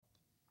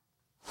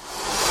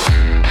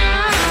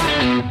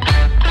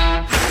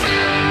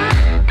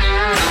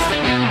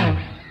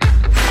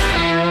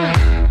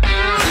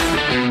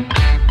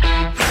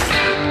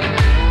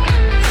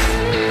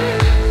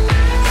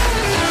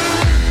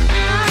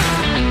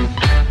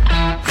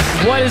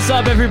What is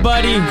up,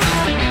 everybody?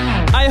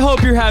 I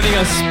hope you're having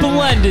a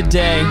splendid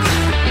day.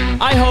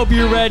 I hope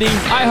you're ready.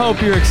 I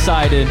hope you're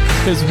excited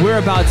because we're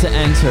about to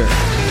enter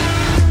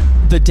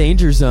the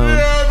danger zone.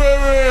 Yeah,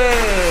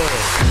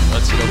 baby!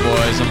 Let's go,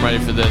 boys. I'm ready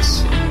for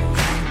this.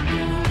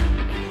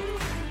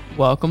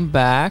 Welcome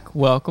back.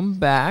 Welcome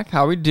back.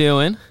 How are we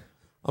doing?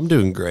 I'm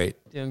doing great.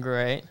 Doing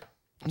great.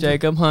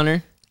 Jacob,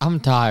 Hunter. I'm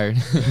tired.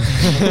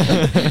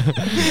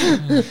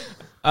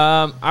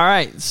 All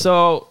right.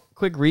 So,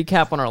 quick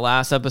recap on our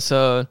last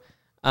episode.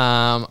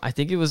 I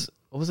think it was,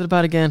 what was it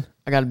about again?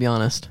 I got to be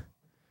honest.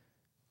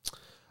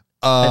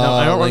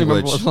 I don't really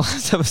remember what the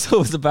last episode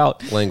was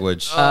about.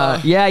 Language.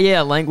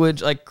 Yeah,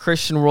 language, like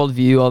Christian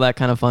worldview, all that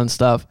kind of fun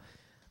stuff.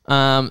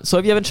 So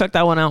if you haven't checked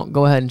that one out,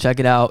 go ahead and check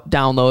it out.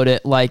 Download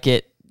it, like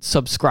it,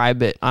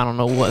 subscribe it. I don't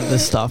know what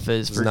this stuff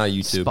is for not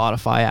YouTube.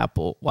 Spotify,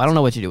 Apple. Well, I don't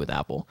know what you do with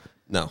Apple.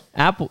 No.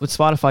 Apple, with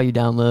Spotify, you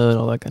download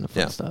all that kind of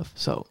fun stuff.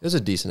 So it was a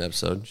decent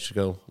episode. You should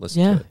go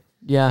listen to it.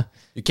 Yeah.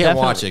 You can't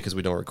watch it because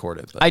we don't record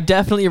it. But. I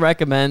definitely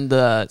recommend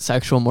the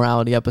sexual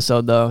morality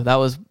episode, though. That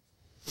was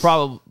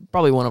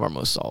probably one of our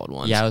most solid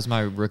ones. Yeah, it was my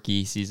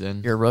rookie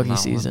season. Your rookie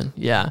season.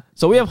 Yeah.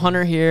 So we have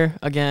Hunter here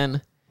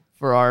again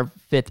for our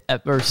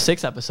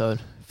sixth episode.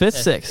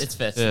 Sixth. It's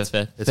fifth. It's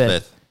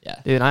fifth. Yeah.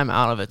 Dude, I'm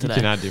out of it today.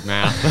 You cannot do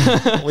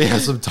math. We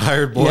have some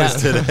tired boys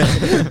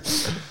today.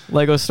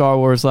 Lego Star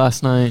Wars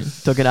last night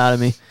took it out of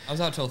me. I was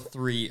out till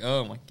 3.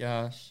 Oh my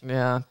gosh.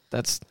 Yeah,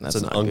 that's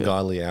an not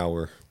ungodly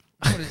hour.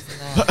 What is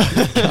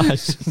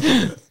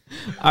that?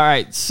 All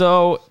right,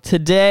 so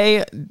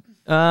today,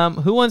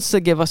 who wants to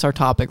give us our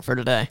topic for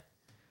today?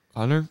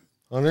 Hunter?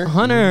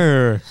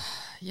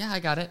 Yeah, I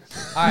got it.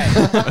 All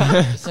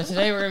right. So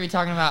today we're gonna be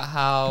talking about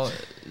how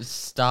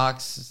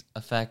stocks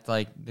affect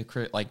like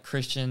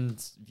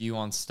Christians' view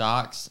on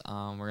stocks.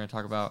 We're gonna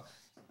talk about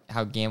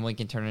how gambling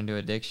can turn into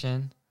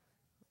addiction,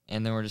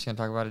 and then we're just gonna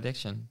talk about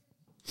addiction.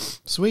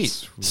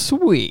 Sweet.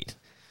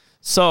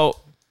 So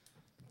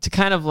to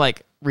kind of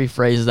like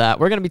rephrase that,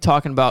 we're gonna be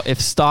talking about if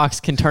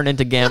stocks can turn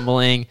into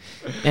gambling,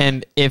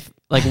 and if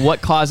like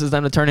what causes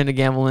them to turn into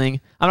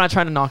gambling. I'm not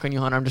trying to knock on you,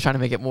 Hunter. I'm just trying to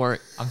make it more.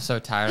 I'm so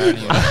tired. I don't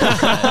even know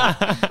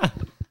what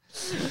to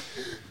say.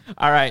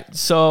 All right.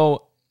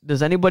 So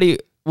does anybody?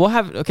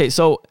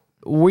 So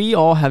we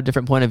all have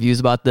different point of views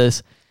about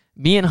this.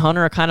 Me and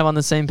Hunter are kind of on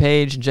the same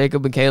page.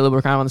 Jacob and Caleb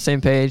are kind of on the same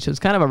page. So it's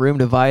kind of a room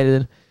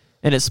divided,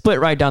 and it's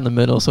split right down the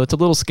middle. So it's a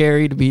little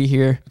scary to be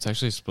here. It's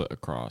actually split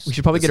across. We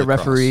should probably get a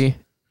referee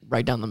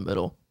right down the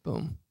middle.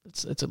 Boom.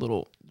 It's a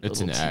little. It's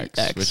an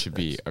X, which should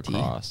be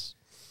across.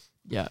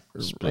 Yeah,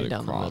 split right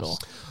down across. the middle.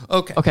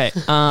 Okay.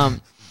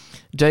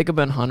 Jacob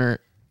and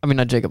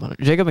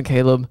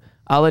Caleb,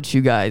 I'll let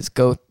you guys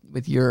go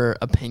with your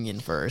opinion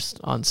first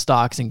on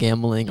stocks and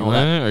gambling. All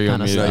that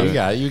kind of stuff. No, you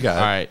got it. All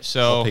right,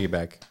 so I'll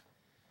piggyback.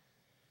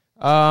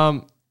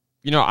 I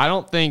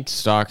don't think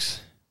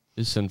stocks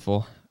is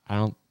sinful. I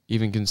don't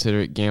even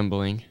consider it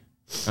gambling.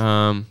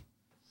 I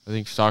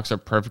think stocks are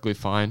perfectly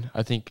fine.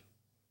 I think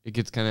it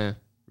gets kind of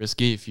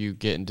risky if you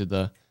get into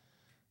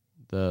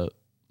the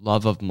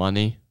love of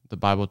money. The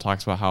Bible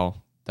talks about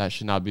how that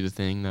should not be the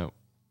thing that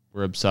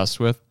we're obsessed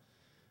with.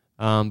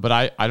 But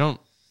I don't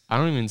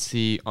even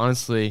see,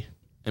 honestly.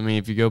 I mean,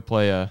 if you go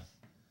play at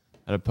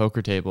a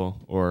poker table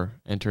or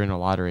enter in a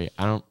lottery,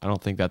 I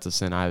don't think that's a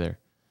sin either.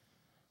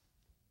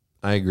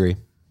 I agree.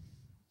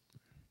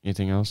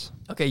 Anything else?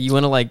 Okay, you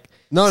want to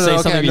say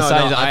okay, something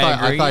besides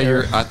I agree? thought you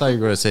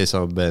were going to say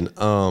something, Ben.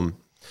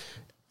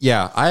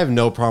 Yeah, I have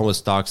no problem with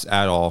stocks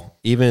at all.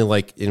 Even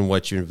like in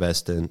what you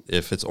invest in,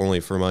 if it's only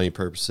for money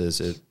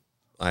purposes,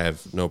 I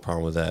have no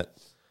problem with that.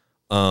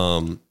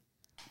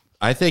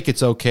 I think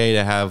it's okay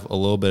to have a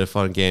little bit of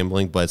fun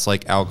gambling, but it's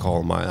like alcohol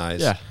in my eyes.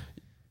 Yeah.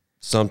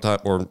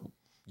 Sometimes, or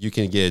you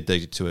can get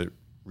addicted to it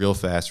real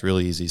fast, real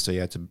easy. So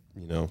you have to,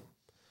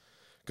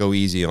 go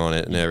easy on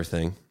it and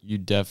everything. You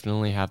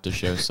definitely have to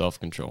show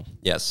self-control.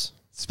 Yes.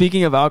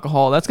 Speaking of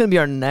alcohol, that's going to be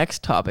our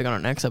next topic on our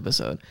next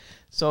episode.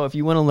 So if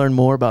you want to learn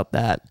more about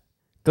that,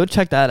 go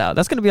check that out.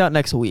 That's going to be out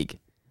next week.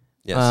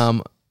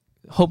 Yes.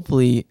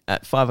 Hopefully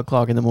at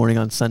 5:00 in the morning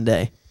on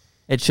Sunday.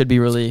 It should be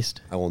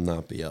released. I will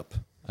not be up.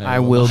 I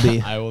will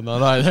be. I will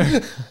not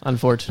either.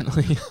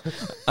 Unfortunately.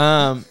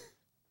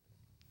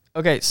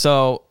 Okay,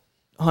 so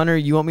Hunter,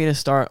 you want me to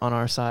start on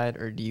our side,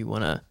 or do you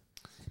want to?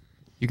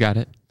 You got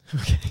it.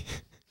 Okay.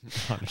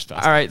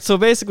 All right. So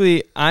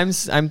basically, I'm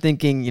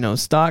thinking,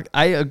 stock.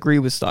 I agree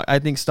with stock. I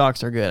think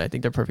stocks are good. I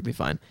think they're perfectly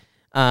fine.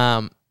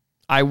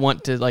 I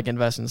want to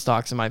invest in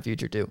stocks in my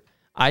future too.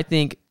 I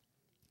think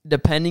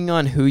depending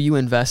on who you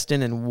invest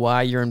in and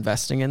why you're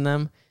investing in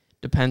them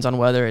depends on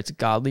whether it's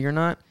godly or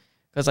not.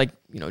 Because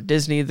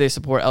Disney, they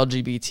support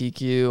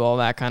LGBTQ, all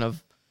that kind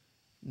of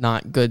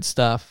not good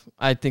stuff.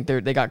 I think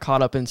they got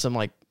caught up in some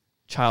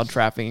child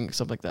trafficking,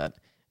 stuff like that.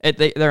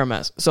 They're a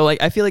mess. So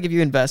I feel like if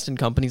you invest in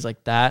companies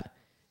like that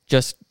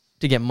just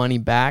to get money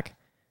back,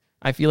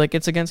 I feel like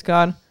it's against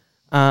God.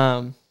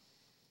 And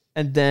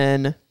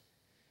then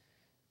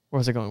where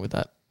was I going with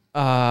that?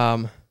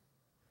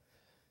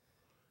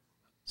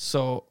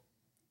 So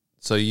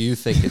you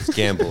think it's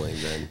gambling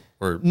then?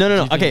 Or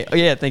No. Okay. Oh,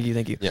 yeah. Thank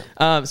you.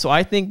 Yeah. So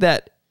I think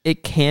that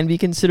it can be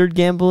considered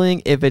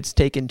gambling if it's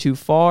taken too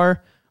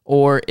far,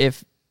 or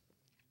if,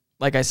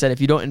 like I said, if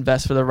you don't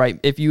invest for the right,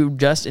 if you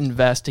just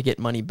invest to get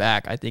money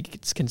back, I think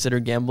it's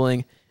considered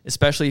gambling,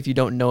 especially if you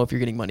don't know if you're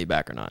getting money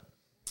back or not.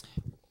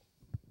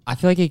 I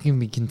feel like it can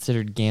be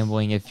considered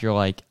gambling if you're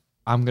like,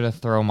 I'm going to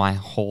throw my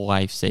whole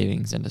life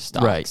savings into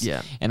stocks. Right,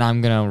 yeah. And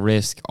I'm going to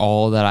risk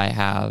all that I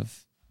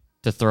have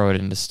to throw it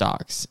into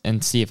stocks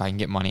and see if I can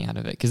get money out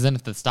of it. Because then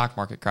if the stock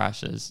market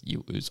crashes,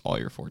 you lose all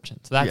your fortune.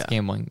 So that's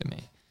gambling to me.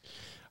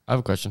 I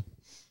have a question.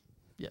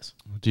 Yes.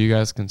 Do you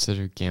guys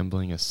consider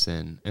gambling a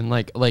sin? And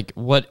like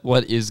what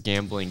is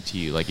gambling to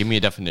you? Like, give me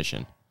a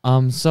definition.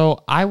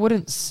 So I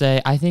wouldn't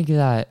say, I think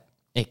that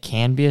it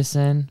can be a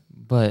sin,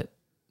 but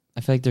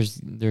I feel like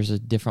there's a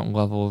different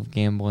level of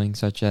gambling,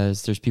 such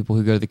as there's people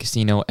who go to the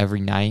casino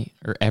every night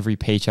or every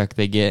paycheck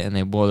they get and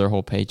they blow their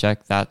whole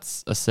paycheck.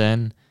 That's a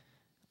sin.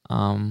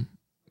 But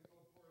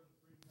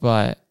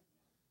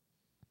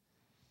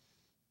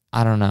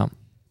I don't know.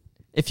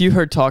 If you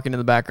heard talking in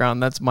the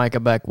background, that's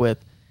Micah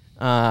Beckwith.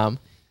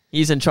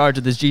 He's in charge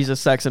of this Jesus,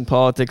 Sex, and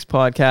Politics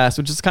podcast,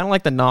 which is kind of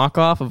like the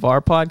knockoff of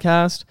our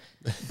podcast.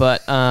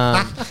 But,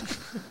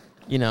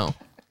 you know,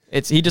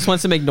 he just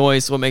wants to make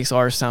noise, so it makes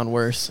ours sound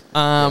worse.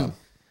 But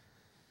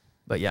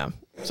yeah,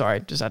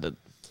 sorry, just had to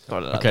throw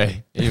it out.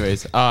 Okay.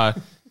 Anyways,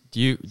 do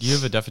you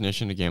have a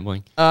definition of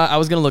gambling? I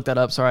was gonna look that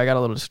up. Sorry, I got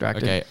a little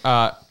distracted. Okay.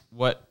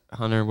 What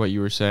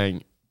you were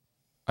saying?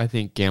 I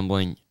think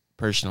gambling.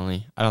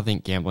 Personally, I don't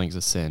think gambling is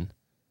a sin.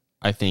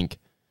 I think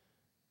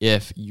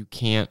if you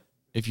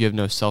have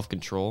no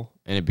self-control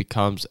and it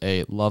becomes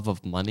a love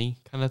of money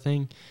kind of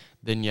thing,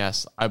 then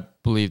yes, I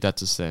believe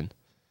that's a sin.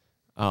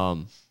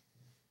 So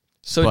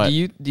do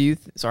you?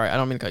 Sorry, I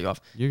don't mean to cut you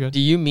off. You're good. Do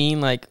you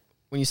mean like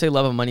when you say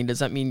love of money? Does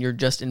that mean you're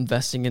just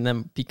investing in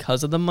them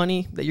because of the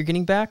money that you're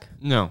getting back?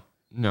 No.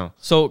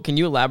 So can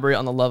you elaborate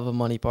on the love of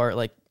money part?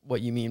 Like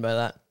what you mean by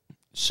that?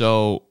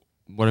 So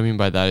what I mean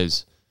by that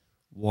is,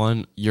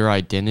 one, your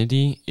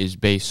identity is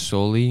based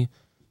solely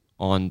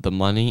on the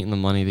money and the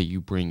money that you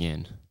bring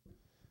in.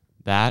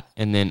 That,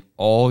 and then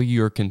all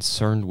you're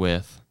concerned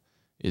with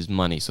is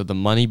money. So the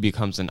money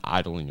becomes an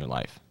idol in your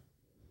life.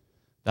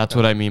 That's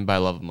what I mean by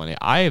love of money.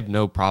 I have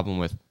no problem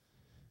with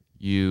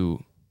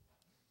you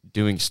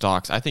doing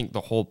stocks. I think the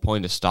whole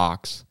point of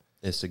stocks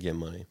is to get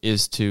money.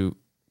 Is to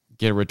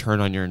get a return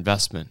on your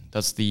investment.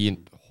 That's the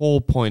whole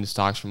point of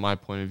stocks from my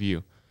point of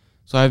view.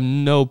 So I have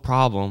no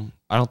problem.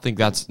 I don't think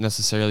that's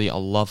necessarily a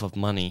love of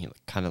money,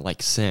 kind of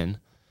like sin.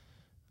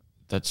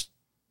 That's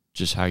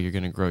just how you're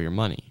going to grow your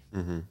money.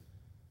 Mm-hmm.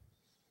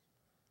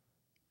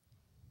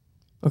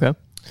 Okay.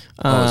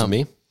 Is it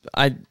me?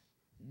 I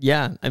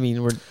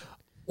mean, we're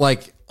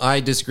like, I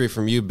disagree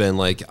from you, Ben.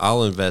 Like,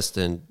 I'll invest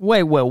in.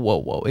 Wait,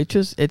 whoa.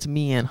 It's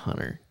me and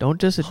Hunter. Don't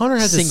just Hunter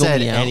hasn't single said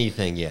me out.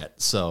 anything yet.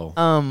 So,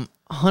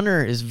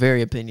 Hunter is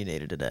very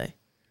opinionated today.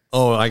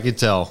 oh, I can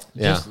tell.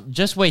 Yeah.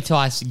 Just wait till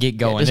I get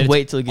going. Just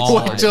wait till it gets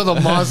on. Wait till the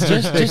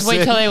monster. Just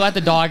wait till they let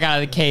the dog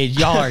out of the cage.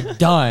 Y'all are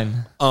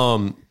done.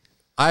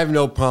 I have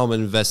no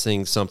problem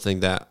investing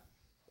something that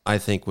I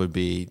think would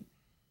be,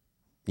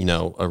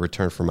 a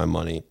return for my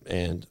money.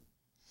 And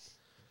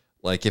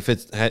like if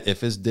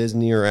it's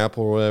Disney or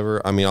Apple or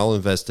whatever, I mean, I'll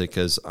invest it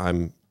because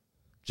I'm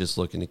just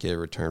looking to get a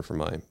return for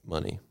my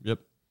money. Yep.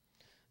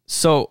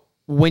 So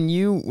when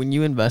you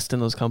invest in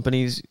those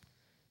companies,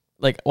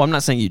 I'm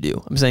not saying you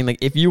do. I'm saying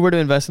if you were to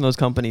invest in those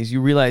companies,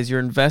 you realize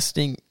you're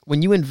investing.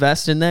 When you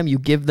invest in them, you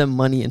give them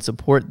money and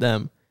support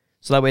them,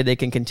 so that way they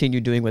can continue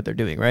doing what they're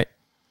doing, right?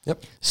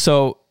 Yep.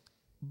 So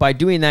by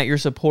doing that, you're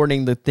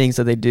supporting the things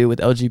that they do with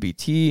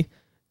LGBT.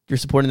 You're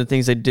supporting the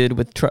things they did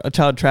with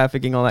child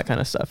trafficking, all that kind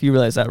of stuff. You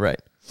realize that, right?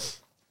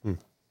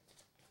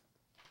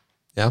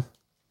 Yeah.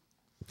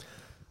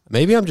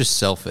 Maybe I'm just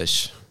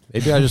selfish.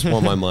 Maybe I just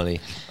want my money.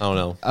 I don't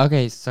know.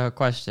 Okay, so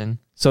question.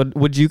 So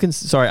would you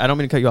sorry, I don't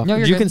mean to cut you off. No,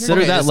 would you're you good.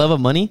 consider Okay, that love of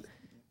money?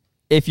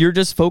 If you're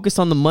just focused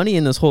on the money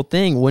in this whole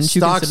thing, wouldn't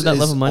you Stocks consider that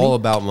love is of money? all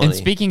about money. And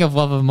speaking of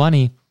love of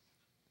money,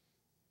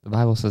 the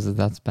Bible says that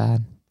that's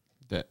bad.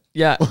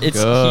 Yeah, it's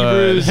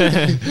Good.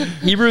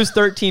 Hebrews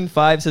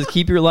 13:5 says,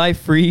 "Keep your life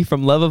free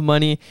from love of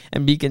money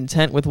and be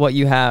content with what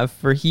you have,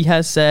 for he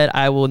has said,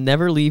 I will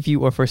never leave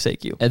you or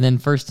forsake you." And then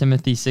 1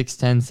 Timothy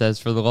 6:10 says,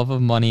 "For the love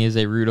of money is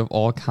a root of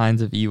all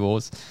kinds of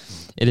evils.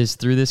 It is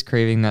through this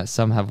craving that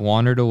some have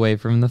wandered away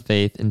from the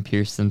faith and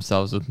pierced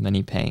themselves with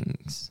many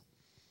pangs."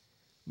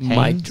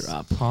 Mic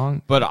drop.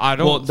 Pong? But I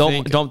don't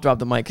Don't drop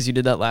the mic because you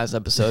did that last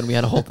episode and we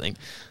had a whole thing.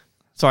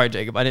 Sorry,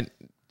 Jacob.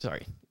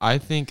 Sorry. I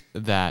think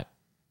that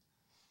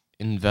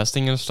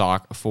investing in a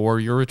stock for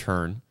your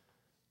return,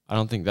 I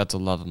don't think that's a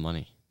love of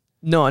money.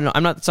 No, I'm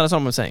not. That's not what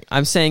I'm saying.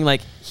 I'm saying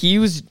he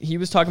was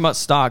talking about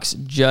stocks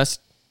just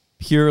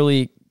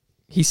purely.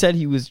 He said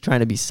he was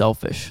trying to be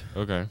selfish.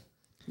 Okay.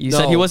 You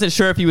said he wasn't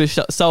sure if he was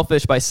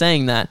selfish by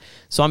saying that.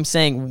 So I'm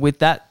saying with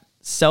that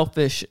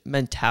selfish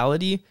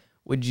mentality,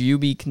 would you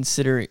be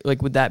considering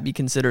would that be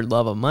considered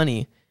love of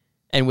money,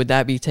 and would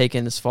that be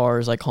taken as far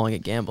as calling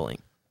it gambling?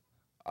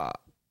 I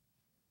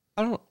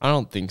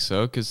don't think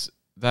so, because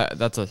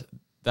that's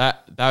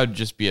that would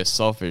just be a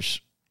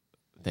selfish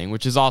thing,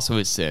 which is also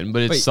a sin,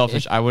 but it's Wait,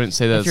 selfish. I wouldn't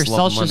say that If you're it's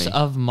love selfish money.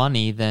 of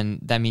money, then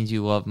that means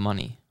you love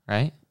money,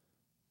 right?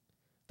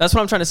 That's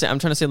what I'm trying to say. I'm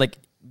trying to say, like,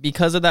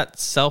 because of that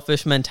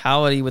selfish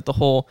mentality with the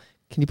whole,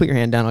 can you put your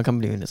hand down? I'll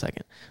come to you in a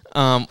second.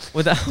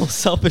 With that whole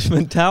selfish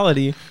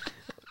mentality,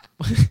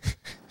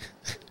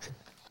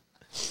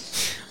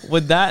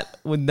 would that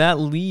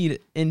lead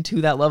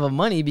into that love of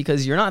money?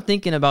 Because you're not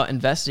thinking about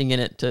investing in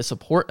it to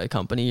support a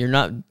company. You're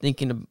not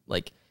thinking of,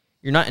 like,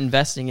 you're not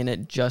investing in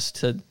it just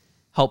to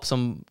help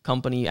some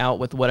company out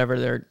with whatever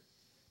they're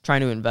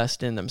trying to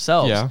invest in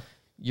themselves. Yeah.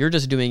 You're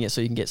just doing it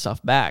so you can get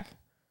stuff back.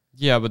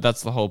 Yeah, but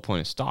that's the whole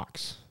point of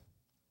stocks.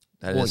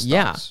 That Well, is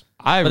yeah. stocks.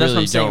 I But that's really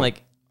what I'm saying, don't.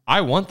 like,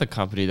 I want the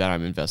company that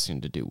I'm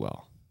investing to do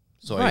well,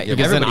 So Right, you give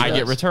because then Everybody I get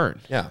does.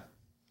 return. yeah.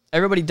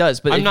 everybody does,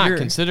 but I'm if not you're-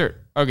 considered.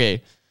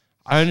 Okay,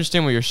 I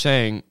understand what you're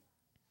saying,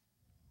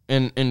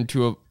 and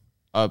to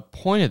a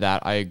point of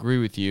that, I agree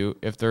with you.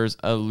 If there's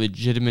a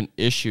legitimate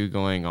issue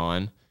going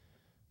on,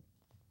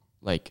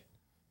 like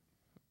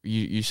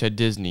you said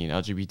Disney and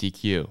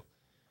LGBTQ,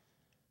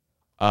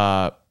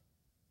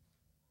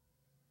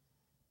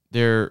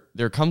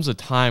 there comes a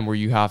time where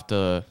you have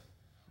to,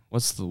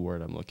 what's the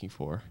word I'm looking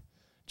for?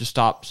 Just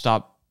stop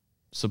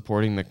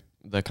supporting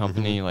the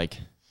company. Like,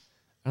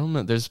 I don't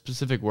know. There's a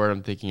specific word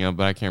I'm thinking of,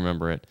 but I can't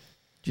remember it.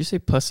 Did you say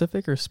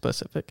Pacific or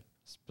specific?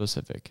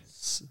 Specific.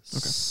 Okay.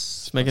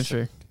 Just making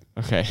sure.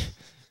 Okay.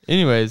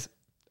 Anyways,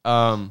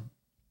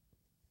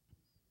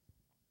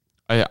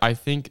 I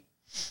think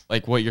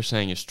like what you're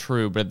saying is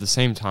true, but at the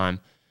same time,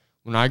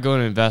 when I go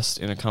and invest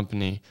in a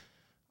company,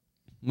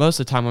 most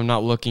of the time I'm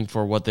not looking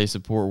for what they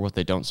support or what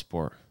they don't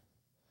support.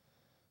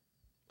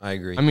 I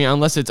agree. I mean,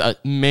 unless it's a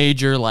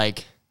major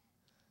like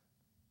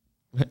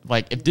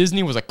if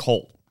Disney was a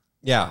cult.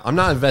 yeah, I'm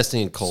not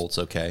investing in Colts,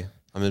 okay?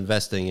 I'm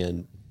investing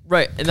in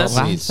Right, and that's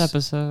companies, Last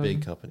episode.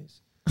 big companies.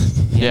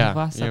 Yeah.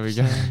 Last Yeah, we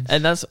go. episode.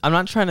 and that's. I'm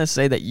not trying to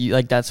say that you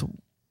like. That's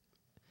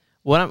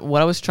what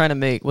I was trying to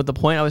make. What the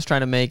point I was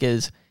trying to make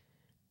is,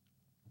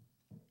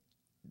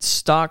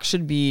 stock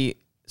should be.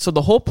 So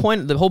the whole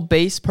point, the whole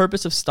base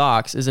purpose of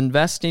stocks is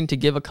investing to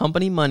give a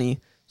company money,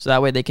 so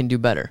that way they can do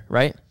better,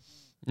 right?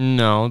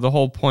 No, the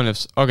whole point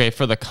of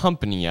for the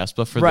company, yes,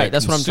 but for Right, the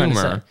that's what I'm trying to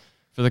consumer, say.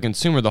 for the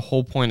consumer, the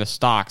whole point of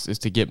stocks is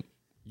to get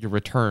your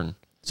return.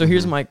 So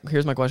here's my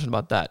question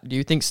about that. Do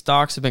you think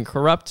stocks have been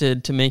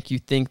corrupted to make you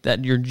think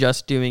that you're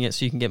just doing it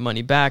so you can get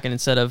money back, and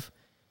instead of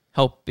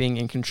helping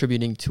and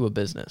contributing to a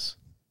business?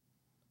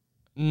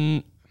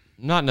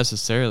 Not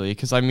necessarily,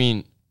 because I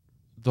mean,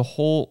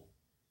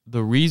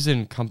 the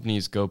reason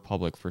companies go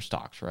public for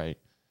stocks, right,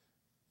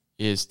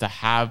 is to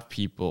have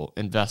people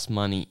invest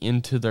money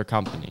into their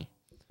company.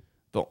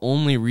 The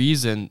only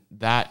reason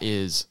that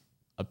is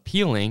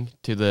appealing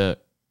to the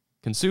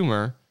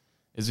consumer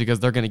is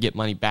because they're going to get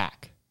money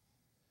back.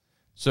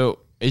 So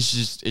it's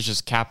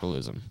just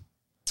capitalism,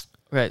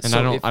 Right. and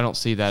so I don't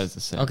see that as a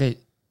sin. Okay,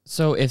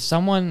 so if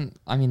someone,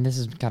 I mean, this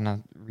is kind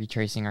of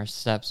retracing our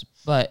steps,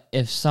 but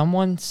if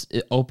someone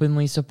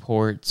openly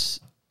supports,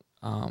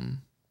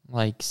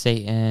 like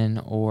Satan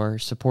or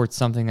supports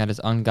something that is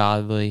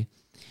ungodly,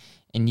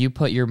 and you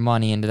put your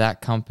money into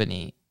that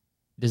company,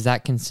 does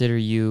that consider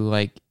you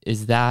like?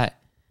 Is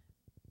that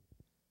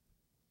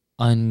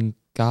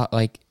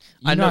like?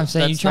 You I know what I'm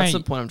saying. that's the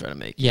point I'm trying to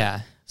make.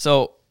 Yeah.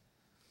 So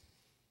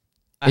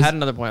I had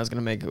another point I was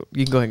going to make.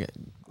 You can go ahead.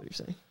 What are you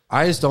saying?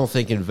 I just don't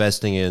think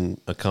investing in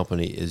a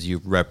company is you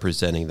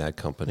representing that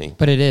company.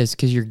 But it is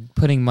because you're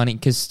putting money.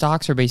 Because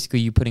stocks are basically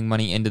you putting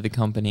money into the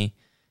company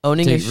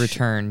Owning to a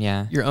return.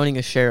 Yeah, You're owning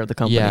a share of the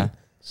company. Yeah.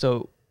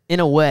 So in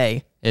a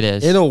way, it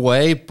is. In a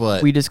way,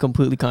 but we just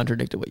completely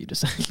contradicted what you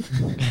just said.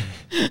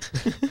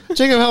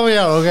 Jacob, help me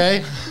out,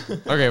 okay?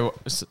 Okay, well,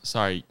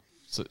 sorry.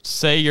 So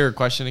say your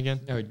question again.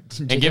 No, And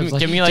give me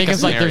like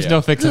Jacob's a like, there's scenario.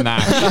 no fixing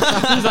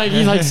that.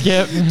 he's like,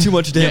 skip. Too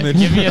much Give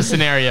me a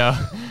scenario.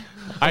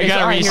 I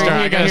gotta restart.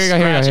 I gotta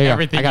scratch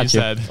everything I got you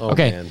you. said. Oh,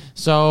 Okay, man.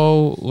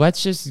 so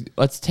let's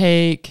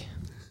take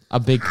a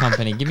big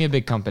company. Give me a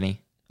big company.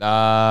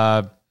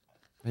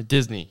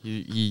 Disney.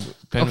 He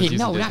Okay, using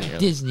no, Disney not earlier.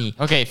 Disney.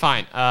 Okay,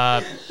 fine.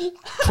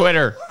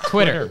 Twitter.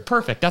 Twitter.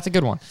 Perfect. That's a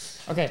good one.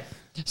 Okay.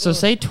 So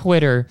say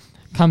Twitter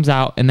comes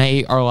out and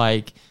they are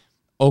like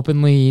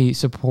openly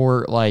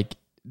support like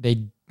they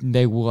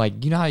will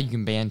like, you know how you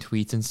can ban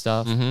tweets and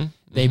stuff? Mm-hmm.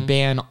 They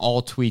ban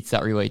all tweets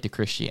that relate to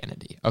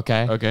Christianity.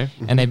 Okay. Okay.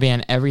 And they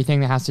ban everything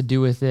that has to do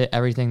with it,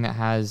 everything that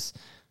has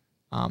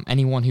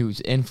anyone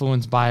who's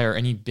influenced by or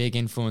any big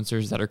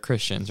influencers that are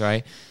Christians,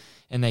 right?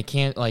 And they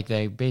can't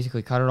they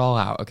basically cut it all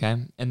out, okay?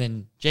 And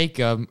then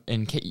Jacob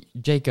and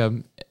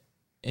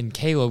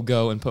Caleb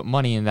go and put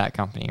money in that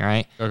company,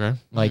 right? Okay.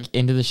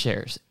 Into the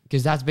shares,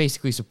 because that's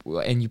basically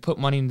and you put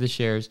money into the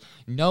shares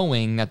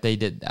knowing that they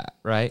did that,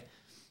 right?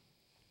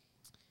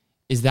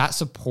 Is that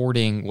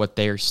supporting what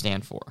they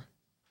stand for?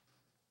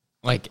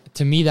 Like,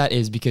 to me, that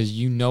is, because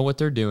you know what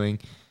they're doing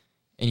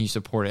and you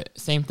support it.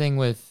 Same thing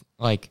with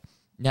like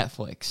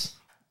Netflix.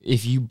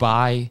 If you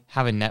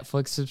have a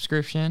Netflix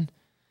subscription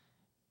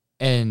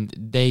and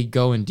they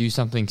go and do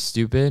something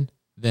stupid,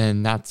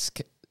 then that's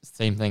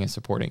same thing as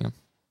supporting them.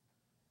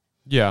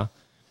 Yeah.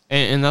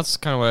 And that's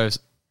kind of what I was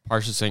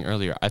partially saying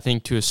earlier. I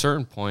think to a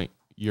certain point,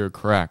 you're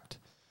correct.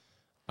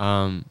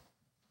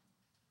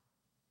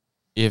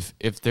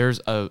 If there's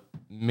a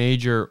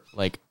major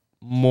like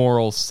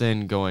moral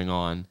sin going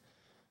on,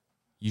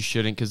 you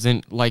shouldn't, because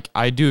then like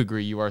I do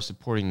agree you are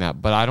supporting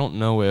that, but I don't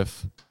know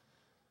if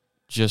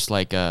just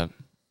like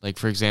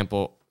for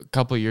example, a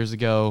couple of years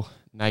ago,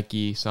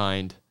 Nike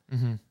signed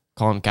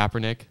Colin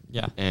Kaepernick.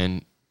 Yeah.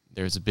 And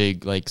there's a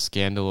big like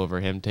scandal over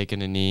him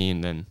taking a knee,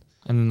 and then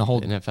the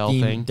whole NFL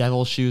thing,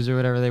 devil shoes or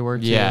whatever they were.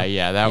 Too.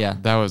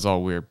 That was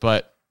all weird.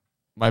 But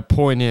my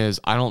point is,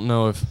 I don't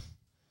know if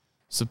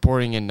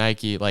supporting in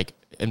Nike, like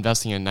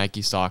investing in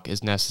Nike stock,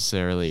 is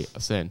necessarily a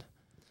sin.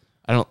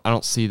 I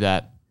don't see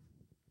that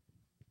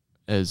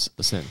as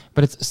a sin.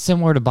 But it's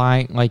similar to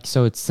buying, like,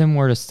 so it's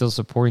similar to still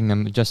supporting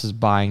them just as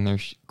buying their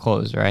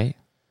clothes, right?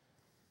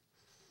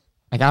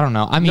 Like, I don't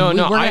know. I mean,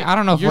 I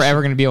don't know if we're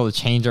ever going to be able to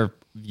change our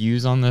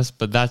views on this,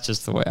 but that's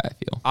just the way I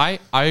feel.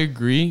 I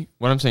agree.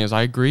 What I'm saying is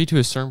I agree to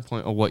a certain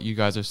point of what you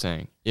guys are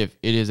saying. If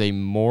it is a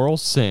moral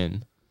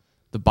sin,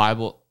 the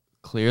Bible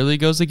clearly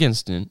goes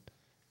against it,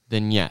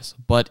 then yes.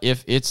 But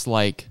if it's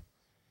like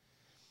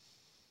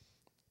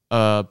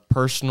a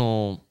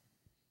personal,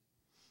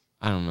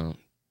 I don't know,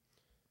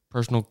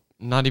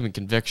 not even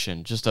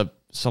conviction, just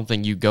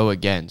something you go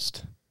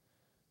against,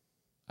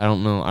 I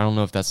don't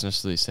know if that's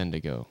necessarily sin to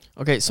go.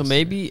 Okay, so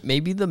maybe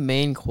the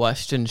main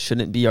question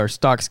shouldn't be, are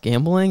stocks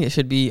gambling? It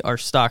should be, are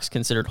stocks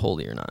considered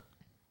holy or not?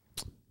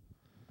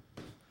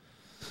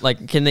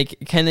 Like, can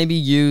they be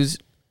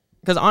used?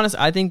 Because honestly,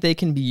 I think they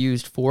can be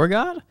used for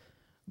God,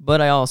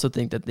 but I also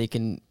think that they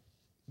can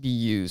be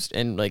used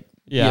and like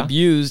be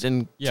abused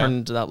and turned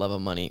into that love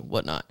of money,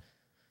 whatnot.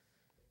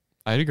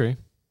 I'd agree.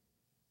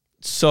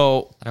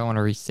 So I don't want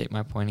to restate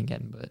my point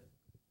again, but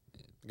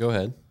Go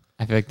ahead.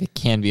 I feel like they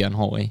can be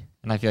unholy.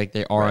 And I feel like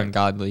they are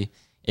ungodly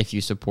if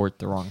you support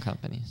the wrong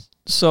companies.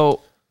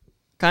 So,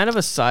 kind of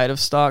aside of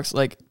stocks,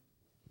 like,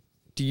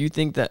 do you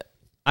think that,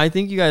 I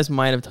think you guys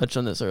might have touched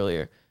on this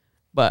earlier,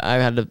 but I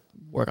had to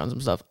work on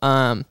some stuff.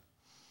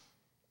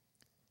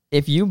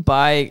 If you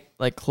buy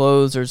like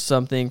clothes or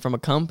something from a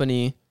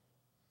company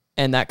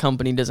and that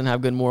company doesn't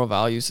have good moral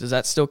values, is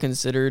that still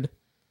considered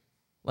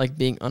like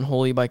being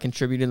unholy by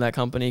contributing to that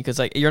company? Because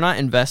like you're not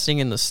investing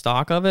in the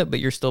stock of it, but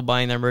you're still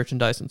buying their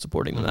merchandise and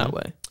supporting them that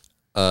way.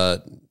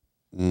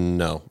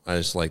 No, I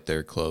just like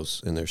their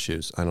clothes and their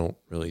shoes. I don't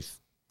really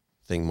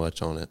think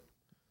much on it.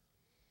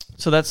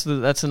 So that's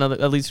another,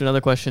 at least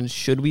another question.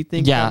 Should we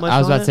think? Yeah, that much I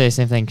was on about to it? say the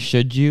same thing.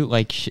 Should you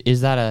like?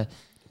 Is that a?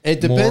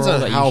 It depends moral on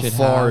that you how should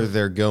far have?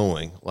 they're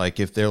going. Like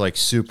if they're like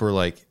super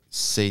like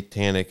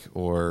satanic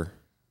or.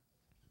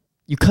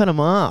 You cut them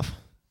off.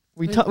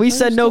 We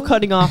said no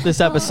cutting off this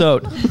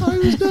episode.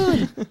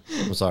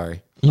 I'm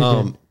sorry.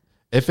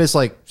 If it's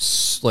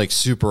like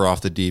super off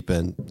the deep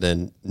end,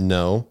 then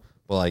no.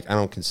 But like I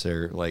don't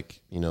consider like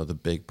the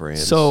big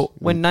brands. So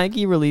when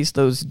Nike released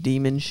those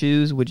demon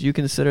shoes, would you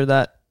consider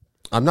that?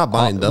 I'm not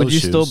buying those. Would you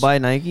shoes. still buy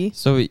Nike?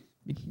 So Just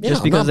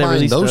I'm because not they buying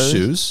released those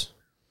shoes.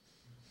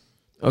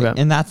 Okay.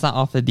 and that's not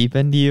off the deep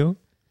end to you.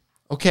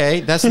 Okay,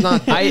 that's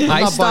not.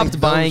 I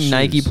stopped buying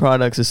Nike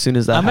products as soon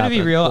as that I'm gonna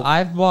happened. be real.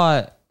 I've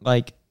bought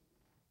like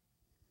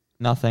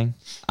nothing.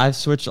 I've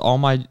switched all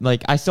my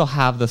I still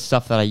have the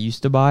stuff that I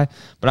used to buy,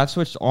 but I've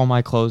switched all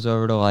my clothes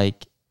over to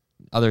like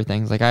other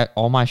things. Like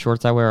all my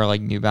shorts I wear are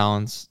like New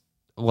Balance,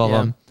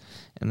 and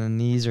then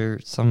these are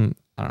some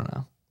I don't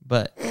know,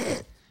 but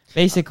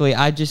basically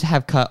I just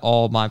have cut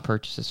all my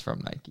purchases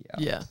from Nike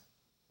out. Yeah.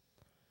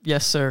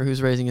 Yes, sir.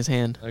 Who's raising his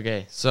hand?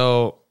 Okay,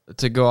 so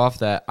to go off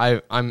that,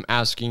 I'm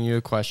asking you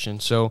a question.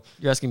 So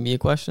You're asking me a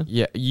question?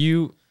 yeah,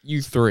 you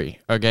three,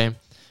 okay?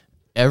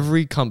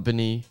 Every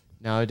company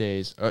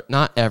nowadays,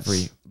 not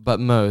every,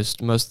 but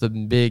most of the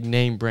big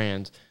name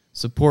brands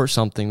support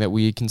something that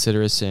we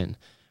consider a sin.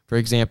 For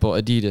example,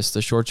 Adidas,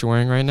 the shorts you're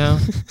wearing right now,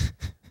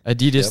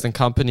 Adidas, the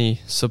company,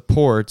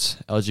 supports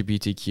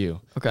LGBTQ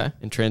Okay.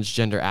 and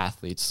transgender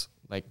athletes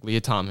like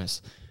Leah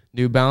Thomas.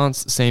 New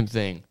Balance, same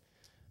thing.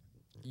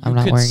 I'm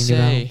not wearing New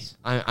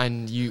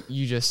Balance.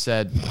 You just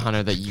said,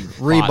 Hunter, that you bought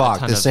a Reebok,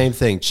 ton the of- same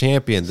thing.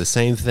 Champion, the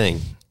same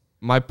thing.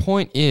 My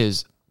point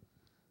is,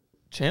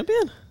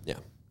 Champion? Yeah. Are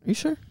you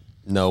sure?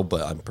 No,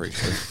 but I'm pretty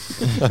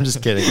sure. I'm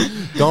just kidding.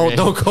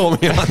 Don't call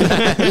me on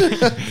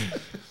that.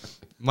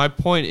 my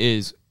point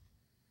is,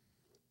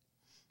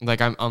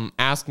 like I'm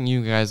asking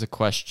you guys a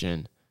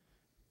question.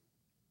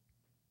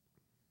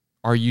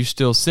 Are you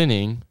still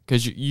sinning?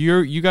 Because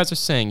you guys are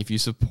saying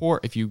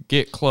if you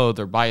get clothed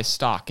or buy a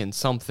stock in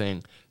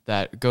something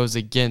that goes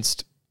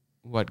against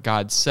what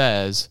God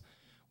says,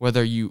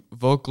 whether you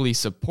vocally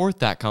support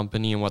that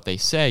company and what they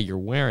say, you're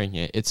wearing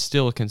it, it's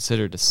still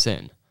considered a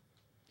sin.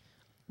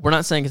 We're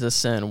not saying it's a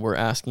sin. We're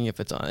asking if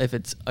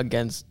it's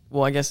against.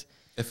 Well, I guess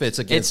If it's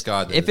against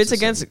God, then if it's a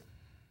against. sin.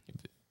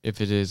 If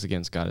it is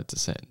against God, it's a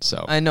sin.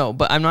 So I know,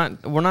 but I'm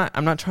not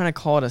trying to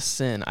call it a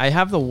sin. I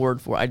have the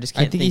word for it. I just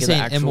I can't think think he's of the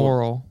saying actual.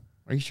 immoral.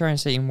 Are you trying to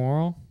say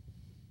immoral?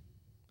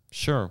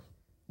 sure,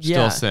 still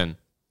Yeah. sin.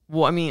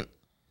 Well, I mean,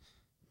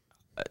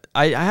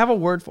 I have a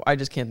word for. I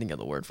just can't think of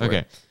the word for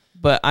it.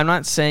 But I'm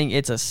not saying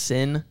it's a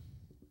sin.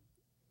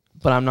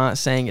 But I'm not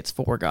saying it's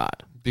for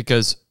God.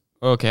 Because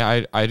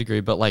I'd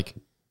agree. But like,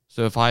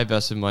 so if I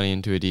invested money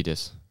into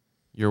Adidas,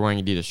 you're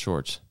wearing Adidas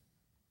shorts.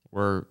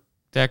 We're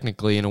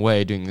technically, in a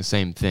way, doing the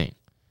same thing.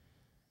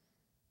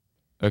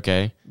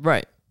 Okay.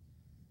 Right.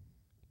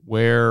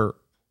 Where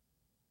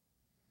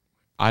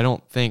I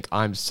don't think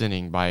I'm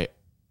sinning by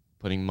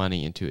putting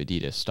money into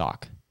Adidas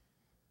stock.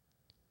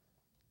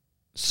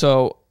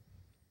 So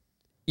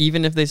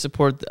even if they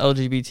support the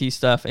LGBT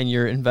stuff and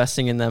you're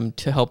investing in them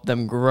to help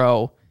them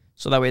grow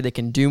so that way they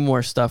can do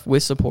more stuff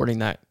with supporting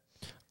that.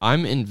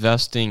 I'm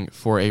investing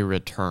for a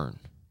return.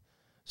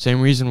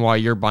 Same reason why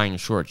you're buying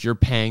shorts. You're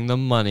paying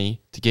them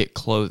money to get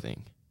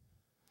clothing.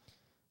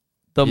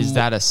 Is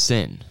that a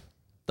sin?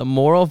 The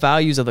moral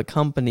values of the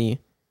company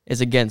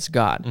is against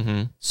God.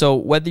 Mm-hmm. So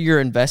whether you're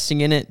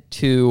investing in it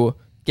to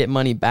get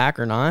money back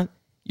or not,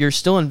 you're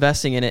still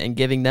investing in it and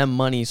giving them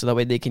money so that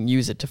way they can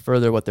use it to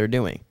further what they're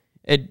doing.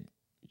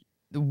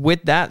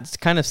 With that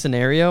kind of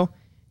scenario,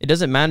 it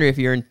doesn't matter if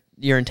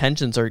your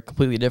intentions are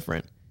completely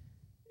different.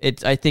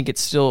 I think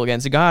it's still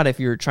against God if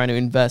you're trying to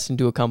invest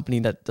into a company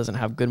that doesn't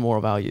have good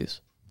moral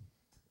values.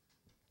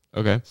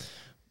 Okay.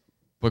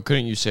 But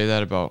couldn't you say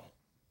that about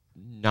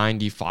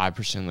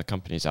 95% of the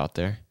companies out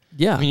there?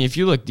 Yeah. I mean, if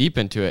you look deep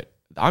into it,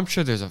 I'm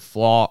sure there's a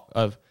flaw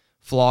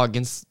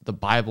against the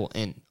Bible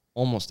in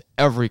almost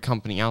every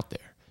company out there.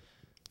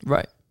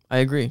 Right. I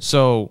agree.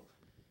 So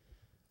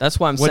that's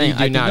why I'm what saying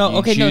do you do now?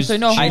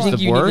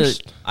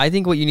 I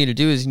think what you need to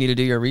do is you need to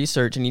do your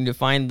research and you need to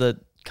find the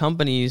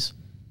companies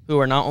who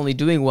are not only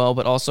doing well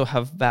but also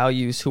have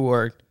values, who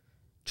are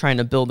trying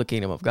to build the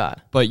kingdom of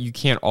God. But you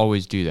can't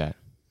always do that.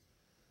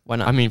 Why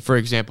not? I mean, for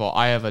example,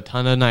 I have a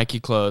ton of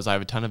Nike clothes. I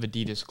have a ton of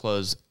Adidas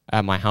clothes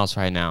at my house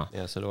right now.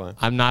 Yeah, so do I.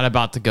 I'm not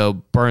about to go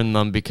burn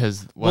them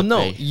because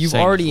you've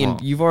already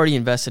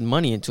invested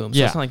money into them,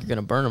 so it's not like you're going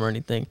to burn them or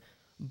anything.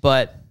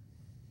 But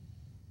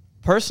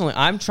personally,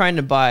 I'm trying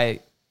to buy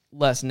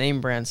less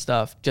name brand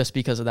stuff just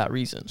because of that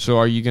reason. So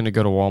are you going to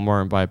go to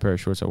Walmart and buy a pair of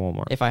shorts at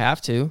Walmart? If I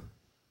have to.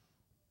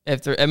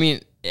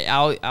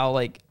 I'll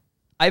like,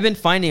 I've been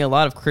finding a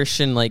lot of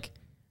Christian like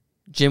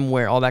gym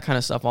wear, all that kind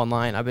of stuff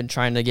online. I've been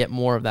trying to get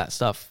more of that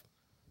stuff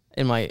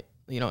in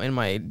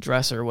my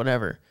dresser or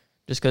whatever,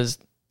 just because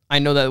I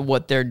know that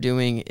what they're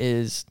doing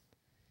is,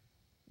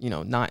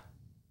 not.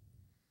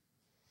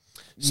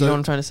 You know what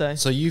I'm trying to say?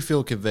 So you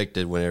feel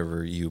convicted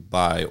whenever you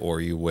buy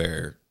or you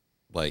wear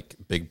like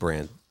big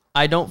brand.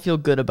 I don't feel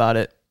good about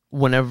it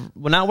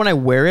not when I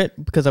wear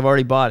it because I've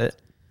already bought it,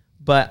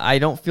 but I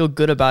don't feel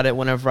good about it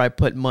whenever I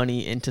put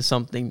money into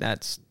something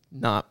that's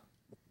not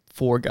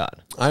for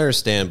God. I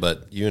understand,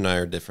 but you and I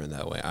are different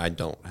that way. I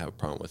don't have a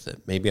problem with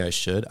it. Maybe I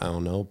should, I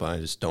don't know, but I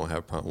just don't have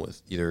a problem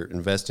with either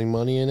investing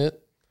money in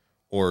it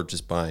or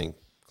just buying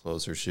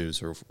clothes or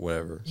shoes or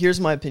whatever. Here's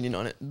my opinion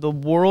on it. The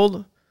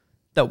world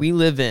that we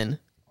live in,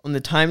 on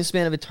the time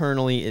span of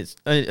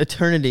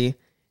eternity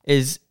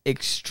is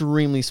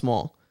extremely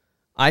small.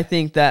 I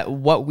think that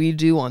what we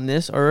do on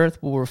this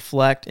earth will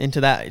reflect into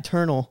that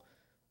eternal,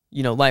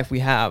 life we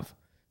have.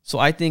 So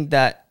I think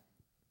that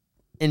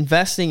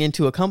investing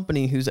into a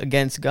company who's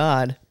against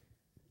God,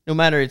 no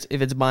matter if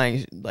it's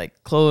buying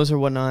like clothes or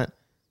whatnot.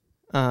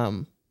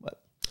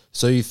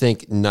 So you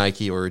think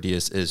Nike or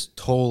Adidas is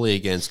totally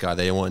against God?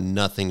 They want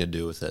nothing to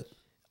do with it.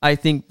 I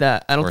think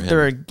that I don't think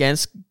they're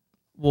against.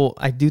 Well,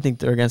 I do think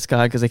they're against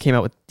God because they came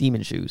out with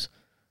demon shoes.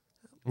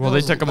 Well,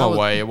 they took them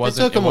away. It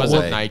wasn't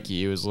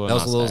Nike. It was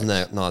Lil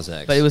Nas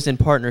X. But it was in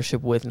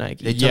partnership with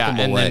Nike. They took them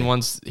away. And then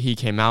once he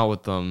came out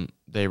with them,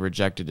 they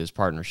rejected his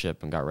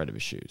partnership and got rid of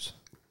his shoes.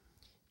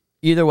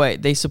 Either way,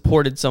 they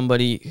supported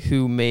somebody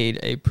who made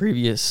a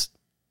previous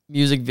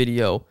music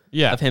video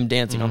of him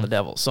dancing on the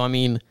devil. So, I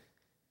mean,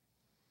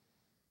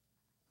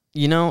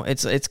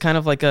 it's kind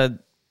of like a...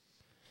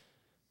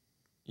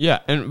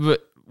 Yeah,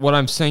 but what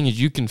I'm saying is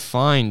you can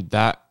find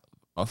that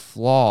a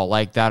flaw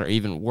like that or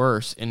even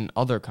worse in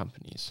other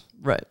companies.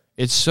 Right.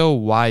 It's so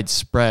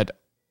widespread.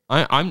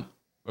 I'm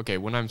okay,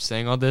 when I'm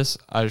saying all this,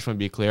 I just want to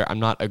be clear. I'm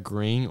not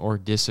agreeing or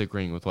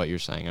disagreeing with what you're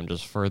saying. I'm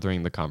just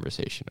furthering the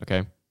conversation,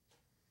 okay?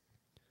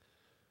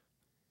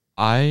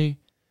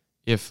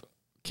 If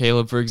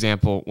Caleb, for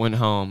example, went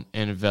home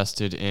and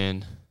invested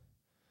in,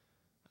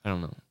 I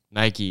don't know,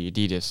 Nike,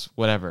 Adidas,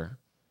 whatever,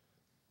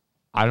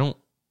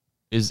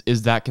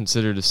 is that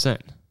considered a sin?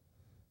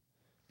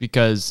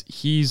 Because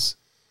he's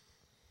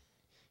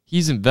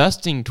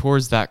investing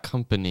towards that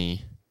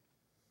company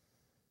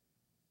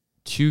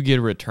to get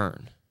a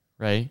return,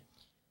 right?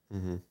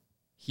 Mm-hmm.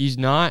 He's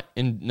not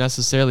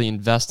necessarily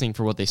investing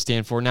for what they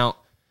stand for. Now,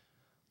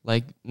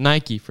 like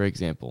Nike, for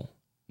example,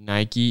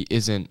 Nike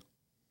isn't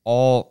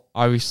all,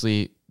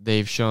 obviously,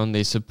 they've shown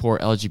they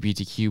support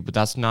LGBTQ, but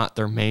that's not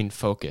their main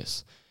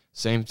focus.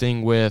 Same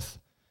thing with,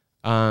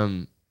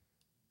 what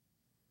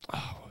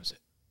was it?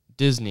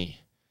 Disney.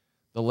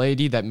 The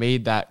lady that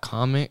made that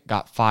comment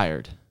got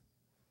fired.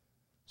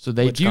 So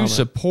they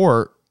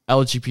support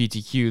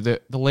LGBTQ.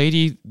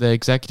 The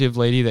executive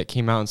lady that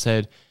came out and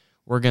said,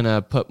 we're going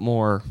to put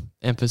more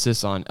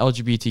emphasis on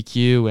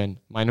LGBTQ and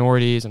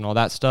minorities and all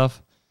that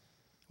stuff.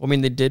 Well, I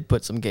mean, they did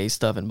put some gay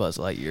stuff in Buzz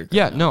Lightyear.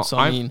 Yeah, no, so,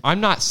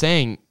 I'm not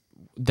saying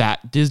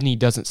that Disney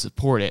doesn't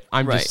support it.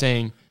 I'm Right. just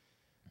saying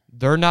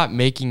they're not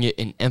making it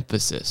an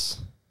emphasis,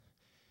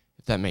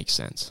 if that makes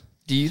sense.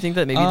 do you think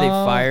that maybe they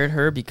fired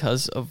her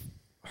because of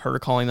her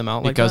calling them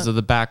out Because like that? of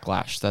the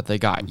backlash that they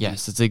got.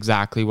 Yes, that's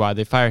exactly why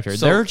they fired her.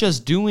 So- They're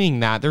just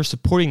doing that. They're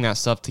supporting that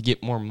stuff to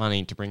get more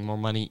money, to bring more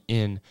money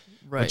in,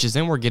 Right. which is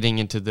then we're getting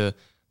into the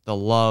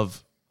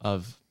love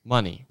of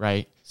money,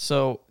 right?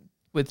 So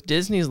with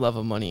Disney's love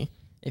of money,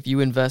 if you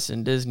invest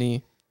in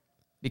Disney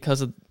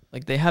because of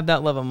like they have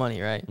that love of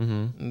money, right?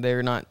 Mm-hmm. And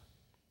they're not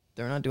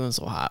doing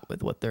so hot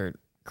with what they're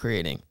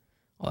creating,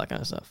 all that kind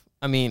of stuff.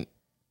 I mean,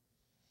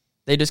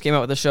 they just came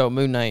out with a show,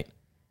 Moon Knight.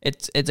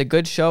 It's a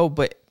good show,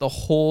 but the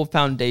whole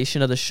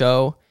foundation of the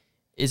show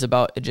is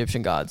about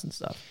Egyptian gods and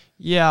stuff.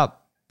 Yeah,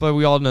 but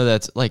we all know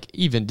that's like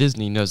even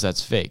Disney knows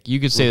that's fake. You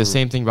could say the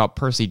same thing about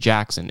Percy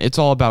Jackson. It's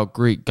all about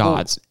Greek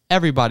gods.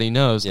 Everybody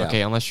knows. Yeah.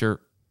 Okay, unless you're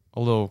a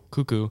little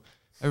cuckoo,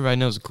 everybody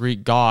knows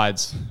Greek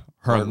gods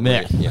are a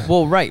myth. Yeah.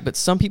 Well, right, but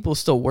some people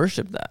still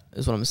worship that,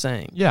 is what I'm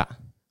saying. Yeah.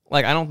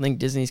 Like, I don't think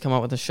Disney's come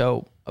out with a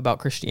show about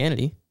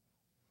Christianity.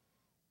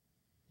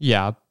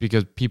 Yeah,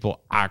 because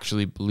people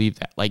actually believe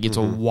that. Like, it's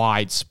a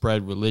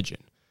widespread religion.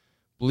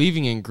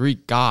 Believing in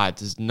Greek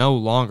gods is no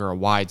longer a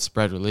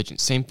widespread religion.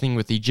 Same thing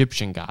with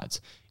Egyptian gods.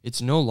 It's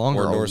no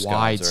longer Or a Norse gods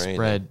or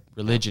widespread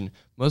religion.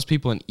 Most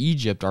people in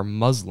Egypt are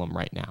Muslim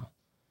right now.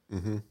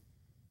 Mm-hmm.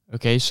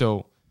 Okay,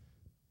 so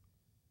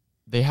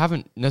they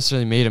haven't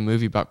necessarily made a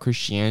movie about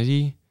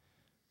Christianity.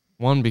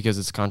 One, because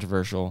it's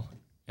controversial,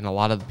 and a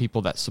lot of the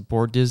people that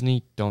support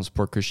Disney don't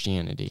support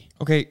Christianity.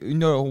 Okay,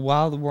 no,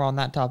 while we're on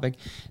that topic,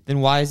 then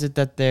why is it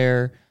that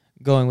they're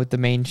going with the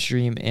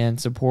mainstream and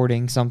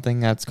supporting something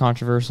that's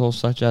controversial,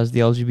 such as the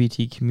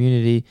LGBT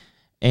community,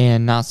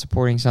 and not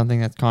supporting something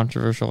that's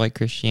controversial like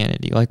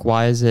Christianity? Like,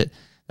 why is it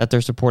that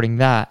they're supporting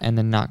that and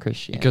then not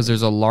Christianity? Because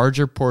there's a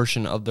larger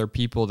portion of their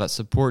people that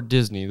support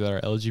Disney that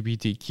are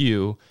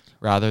LGBTQ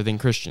rather than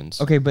Christians.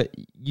 Okay, but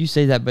you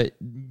say that, but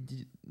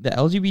the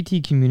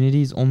LGBT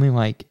community is only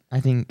like, I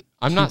think,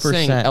 I'm not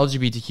saying 2%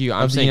 LGBTQ.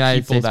 I'm of the saying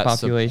United people States that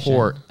population.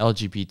 support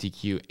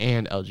LGBTQ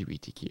and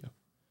LGBTQ.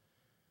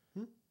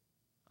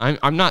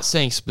 I'm not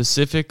saying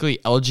specifically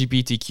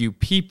LGBTQ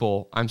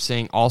people. I'm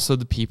saying also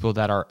the people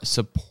that are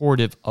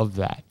supportive of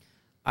that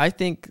I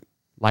think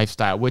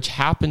lifestyle, which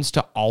happens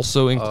to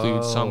also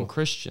include Oh. some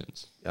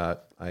Christians. I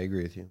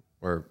agree with you.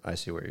 Or I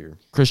see where you're.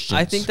 Christians.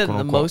 I think that quote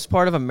the unquote. most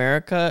part of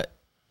America,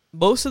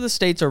 most of the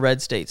states are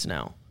red states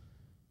now.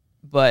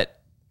 But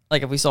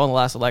like if we saw in the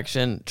last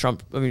election,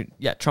 Trump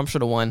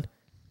should have won.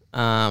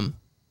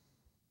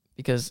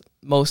 Because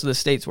most of the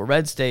states were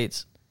red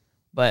states,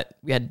 but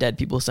we had dead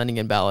people sending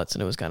in ballots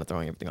and it was kind of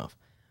throwing everything off.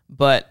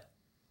 But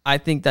I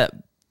think that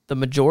the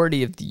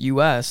majority of the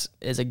US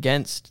is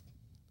against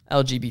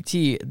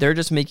LGBT. They're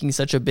just making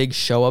such a big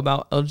show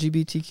about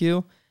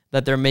LGBTQ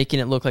that they're making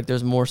it look like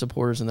there's more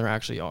supporters than there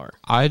actually are.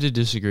 I had to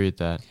disagree with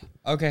that.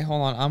 Okay,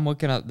 hold on. I'm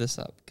looking this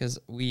up because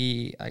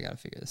I got to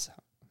figure this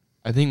out.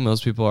 I think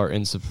most people are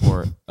in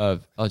support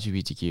of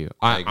LGBTQ.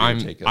 I agree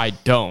with Jacob. I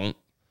don't,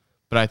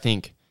 but I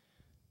think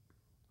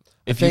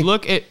if you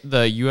look at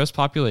the U.S.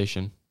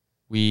 population,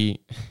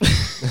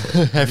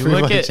 if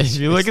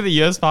you look at the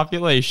U.S.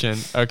 population,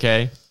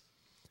 okay,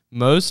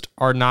 most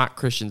are not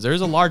Christians.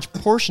 There's a large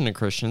portion of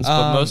Christians,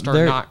 but most are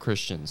there- not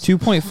Christians.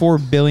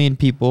 2.4 billion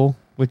people,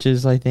 which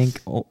is, I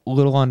think, a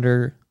little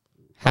under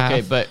half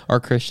Okay, but are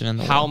Christian in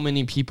the How world.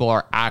 many people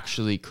are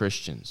actually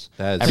Christians?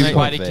 That is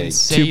Everybody so can vague.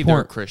 say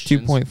they're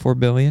Christians. 2.4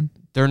 billion?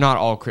 They're not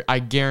all. I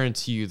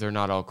guarantee you, they're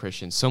not all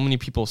Christians. So many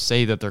people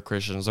say that they're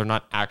Christians. They're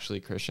not actually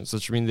Christians,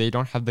 which means they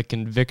don't have the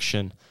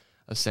conviction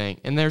of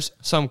saying. And there's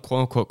some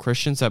quote unquote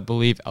Christians that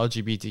believe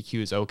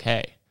LGBTQ is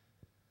okay,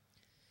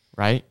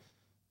 right?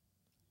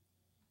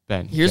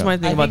 Ben, Here's go. my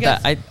thing I about think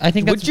that. I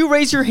think would that's- you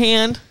raise your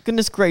hand?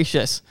 Goodness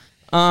gracious.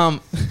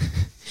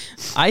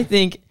 I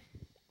think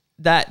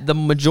that the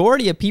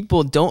majority of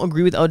people don't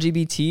agree with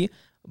LGBT,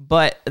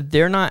 but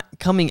they're not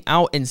coming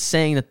out and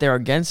saying that they're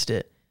against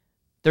it.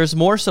 There's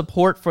more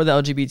support for the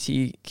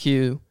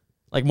LGBTQ,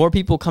 like more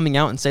people coming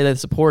out and say they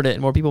support it,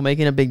 and more people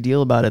making a big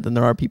deal about it than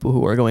there are people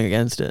who are going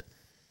against it.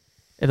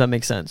 If that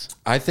makes sense.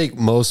 I think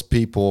most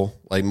people,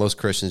 like most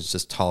Christians,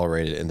 just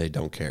tolerate it and they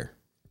don't care.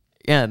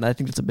 Yeah, and I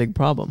think that's a big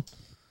problem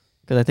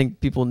because I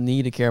think people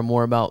need to care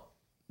more about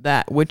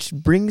that, which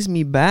brings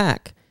me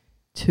back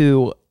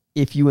to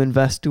if you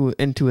invest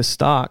into a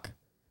stock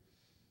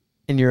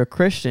and you're a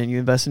Christian, you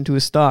invest into a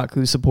stock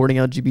who's supporting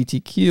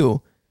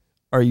LGBTQ,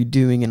 are you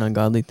doing an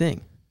ungodly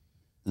thing?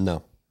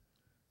 No.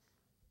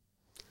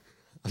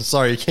 I'm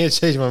sorry, you can't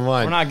change my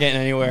mind. We're not getting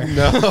anywhere.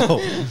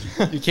 No,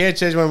 you can't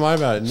change my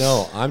mind about it.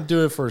 No, I'm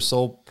doing it for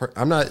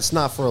I'm not. It's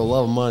not for a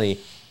love of money.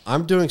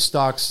 I'm doing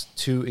stocks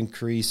to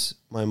increase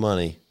my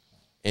money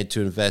and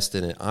to invest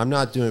in it. I'm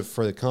not doing it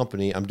for the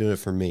company. I'm doing it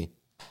for me.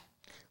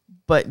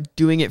 But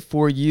doing it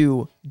for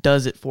you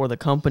does it for the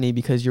company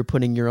because you're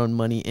putting your own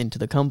money into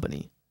the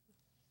company.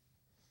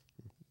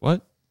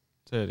 What?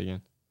 Say it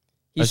again.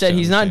 He said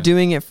he's not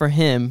doing it for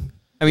him.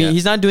 I mean,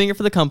 he's not doing it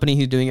for the company.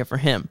 He's doing it for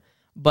him.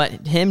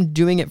 But him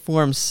doing it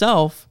for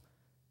himself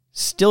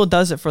still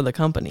does it for the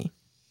company.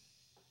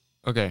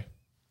 Okay.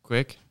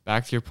 Quick,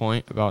 back to your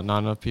point about not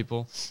enough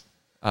people.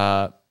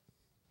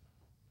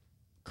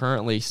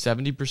 Currently,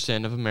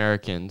 70% of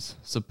Americans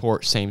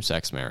support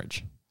same-sex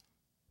marriage.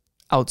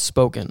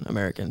 Outspoken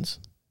Americans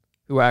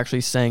who are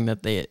actually saying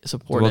that they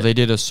support it. Well, they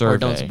did a survey. Or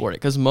don't support it.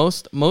 Because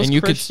most and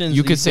you Christians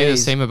you could these say the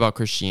days, same about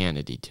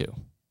Christianity, too.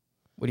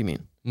 What do you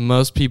mean?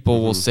 Most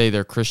people will say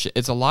they're Christian.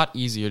 It's a lot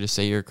easier to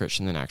say you're a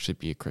Christian than actually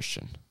be a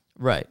Christian.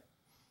 Right.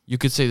 You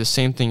could say the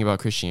same thing about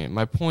Christianity.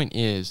 My point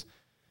is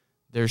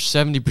there's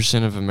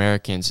 70% of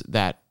Americans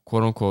that,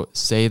 quote unquote,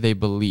 say they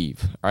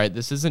believe. All right,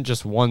 this isn't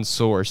just one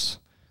source.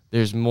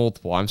 There's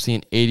multiple. I'm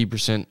seeing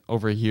 80%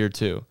 over here,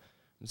 too.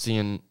 I'm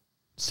seeing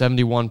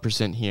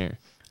 71% here.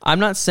 I'm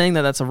not saying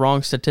that that's a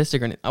wrong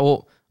statistic or anything.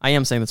 Well, I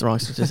am saying that's a wrong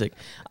statistic.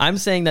 I'm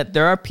saying that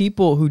there are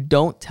people who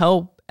don't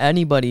tell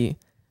anybody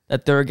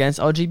that they're against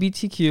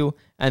LGBTQ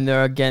and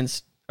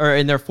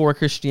they're for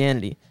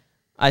Christianity.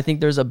 I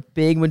think there's a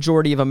big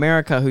majority of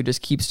America who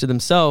just keeps to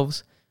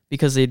themselves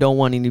because they don't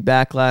want any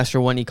backlash or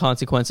want any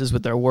consequences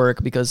with their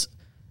work because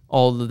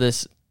all of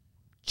this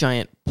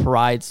giant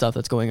pride stuff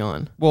that's going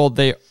on. Well,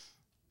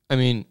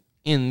 in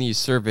these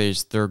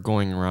surveys, they're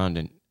going around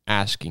and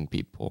asking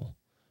people.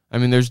 I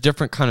mean, there's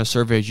different kind of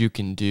surveys you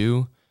can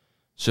do,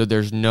 so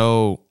there's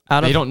no...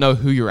 they don't know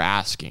who you're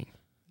asking.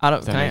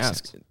 Can I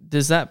ask,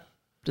 does that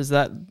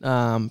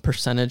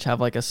percentage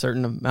have like a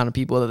certain amount of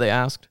people that they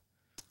asked?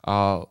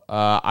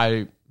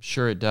 I'm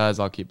sure it does.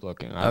 I'll keep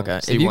looking. Okay,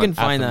 if you can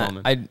find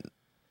that,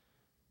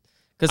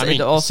 because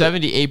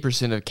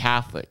 78% of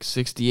Catholics,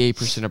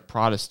 68% of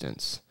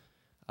Protestants.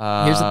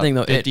 Here's the thing,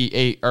 though: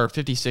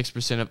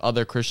 56% of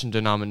other Christian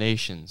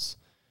denominations.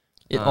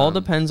 It all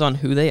depends on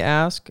who they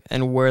ask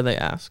and where they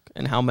ask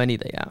and how many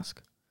they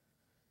ask.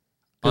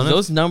 Because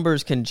those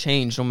numbers can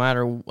change no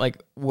matter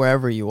like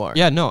wherever you are.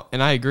 Yeah, no,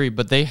 and I agree.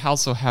 But they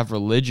also have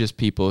religious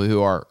people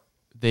who are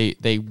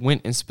they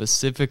went and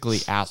specifically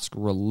asked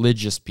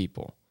religious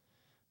people.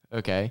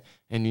 Okay,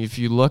 and if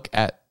you look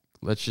at,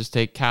 let's just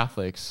take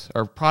Catholics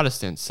or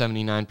Protestants,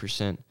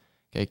 79%.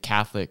 Okay,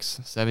 Catholics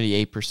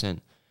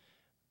 78%.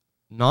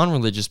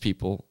 Non-religious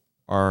people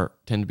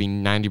tend to be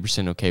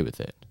 90% okay with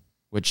it,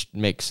 which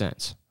makes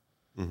sense.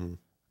 Mm-hmm.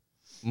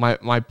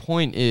 My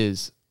point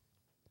is,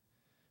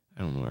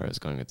 I don't know where I was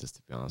going with this,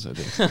 to be honest with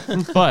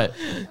you. But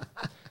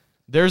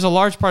there's a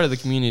large part of the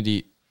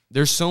community.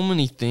 There's so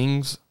many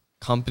things,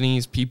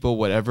 companies, people,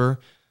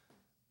 whatever,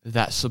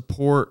 that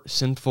support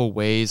sinful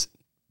ways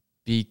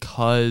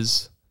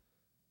because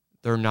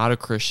they're not a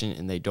Christian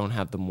and they don't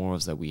have the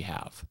morals that we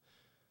have.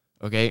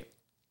 Okay?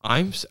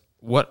 I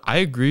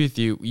agree with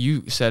you.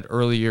 You said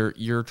earlier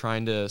you're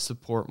trying to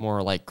support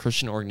more like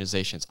Christian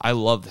organizations. I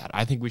love that.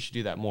 I think we should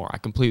do that more. I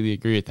completely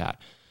agree with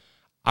that.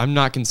 I'm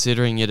not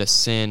considering it a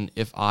sin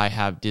if I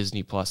have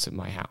Disney Plus in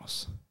my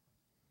house.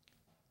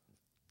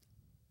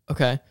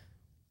 Okay.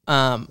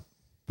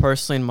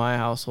 Personally, in my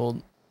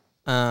household,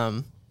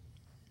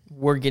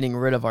 we're getting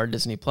rid of our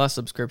Disney Plus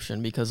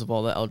subscription because of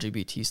all the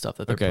LGBT stuff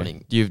that they're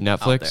putting. Do you have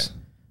Netflix?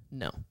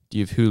 No. Do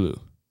you have Hulu?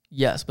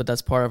 Yes, but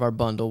that's part of our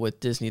bundle with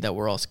Disney that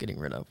we're also getting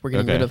rid of. We're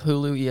getting rid of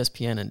Hulu,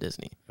 ESPN, and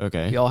Disney.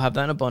 Okay. We all have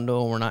that in a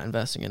bundle, and we're not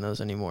investing in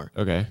those anymore.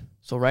 Okay.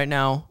 So right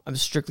now, I'm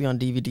strictly on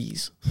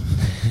DVDs,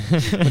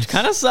 which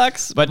kind of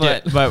sucks. But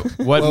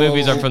what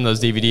movies are from those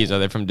DVDs? Are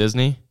they from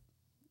Disney?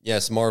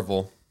 Yes,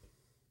 Marvel.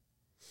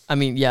 I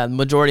mean, yeah, the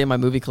majority of my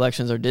movie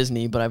collections are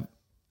Disney, but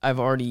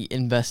I've already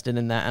invested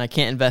in that, and I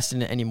can't invest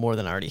in it any more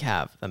than I already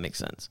have. If that makes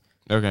sense.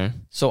 Okay.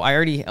 So I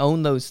already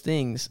own those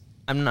things.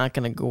 I'm not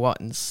going to go out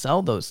and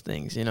sell those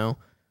things,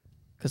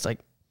 because,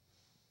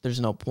 there's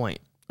no point.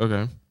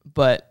 Okay.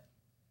 But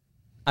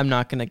I'm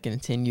not going to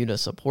continue to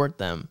support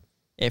them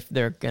if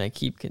they're going to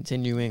keep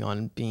continuing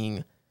on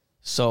being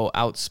so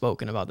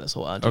outspoken about this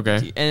whole LGBT.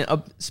 Okay.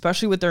 And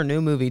especially with their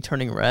new movie,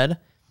 Turning Red,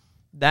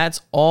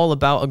 that's all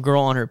about a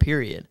girl on her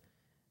period.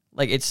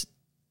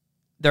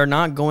 They're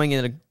not going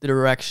in the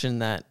direction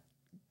that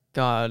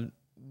God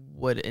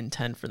would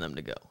intend for them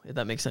to go, if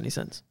that makes any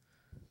sense.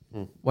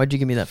 Why'd you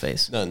give me that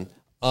face? None.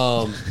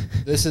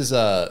 This is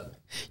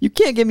You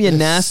can't give me a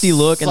nasty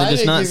look and then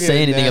just not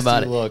say anything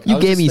about it. You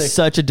gave me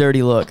such a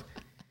dirty look.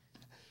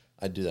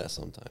 I do that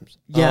sometimes.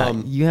 Yeah,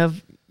 you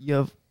have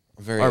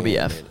very RBF.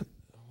 animated.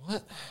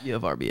 What? You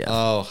have RBF.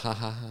 Oh, ha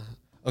ha ha.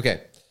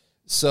 Okay,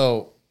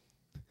 so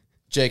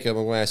Jacob,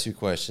 I'm going to ask you a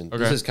question. Okay.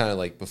 This is kind of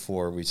like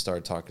before we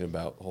started talking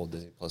about whole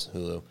Disney Plus and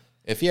Hulu.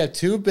 If you have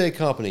two big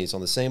companies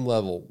on the same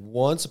level,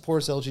 one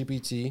supports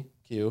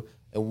LGBTQ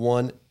and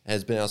one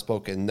has been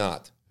outspoken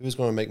not, who's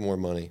going to make more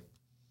money?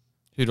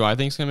 Who do I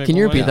think is going to make Can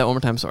more you money? repeat that one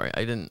more time? Sorry,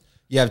 I didn't.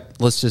 You have,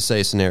 let's just say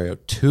a scenario,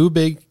 two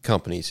big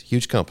companies,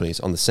 huge companies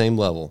on the same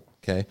level,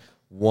 okay?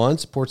 One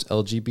supports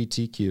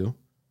LGBTQ,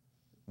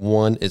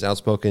 one is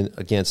outspoken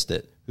against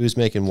it. Who's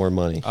making more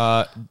money?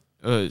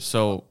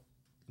 So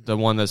the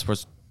one that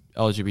supports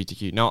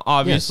LGBTQ. Now,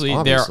 obviously, Yes,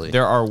 obviously.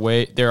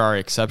 there are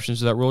exceptions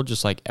to that rule,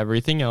 just like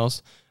everything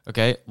else.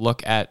 Okay,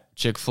 look at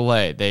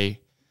Chick-fil-A.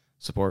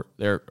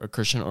 They're a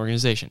Christian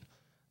organization.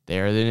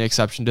 They're the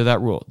exception to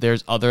that rule.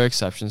 There's other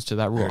exceptions to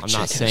that rule. I'm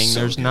not saying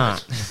there's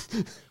not.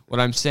 What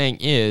I'm saying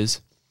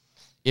is,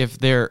 if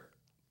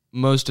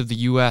most of the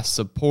U.S.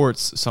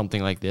 supports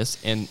something like this,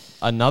 and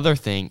another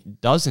thing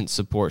doesn't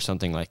support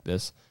something like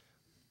this,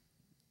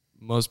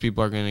 most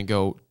people are going to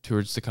go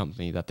towards the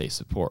company that they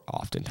support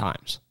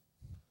oftentimes.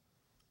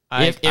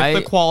 If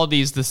the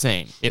quality is the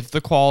same.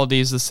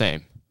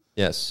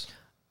 Yes.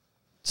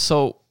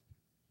 So,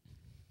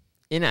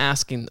 in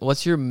asking,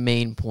 what's your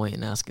main point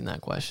in asking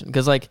that question?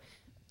 Because, like,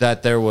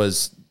 that there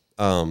was,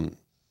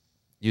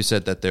 you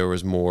said that there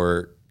was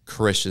more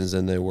Christians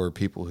than there were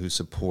people who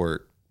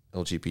support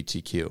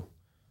LGBTQ.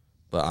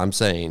 But I'm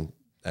saying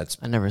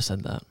I never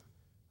said that.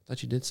 I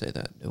thought you did say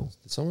that. No.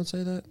 Did someone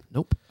say that?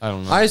 Nope. I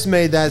don't know. I just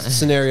made that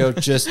scenario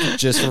just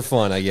for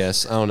fun, I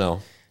guess. I don't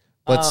know.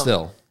 But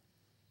still,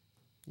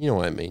 you know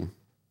what I mean.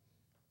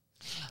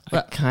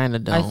 I kind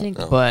of don't. I think-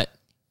 but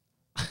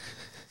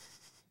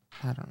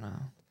I don't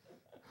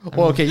know.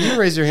 Well, okay, you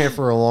raised your hand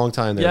for a long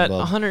time there, yeah,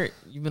 bub. Hunter,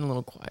 you've been a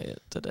little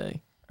quiet today.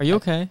 Are you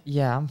okay?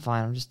 Yeah, I'm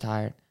fine. I'm just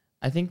tired.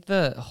 I think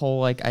the whole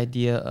like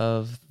idea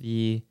of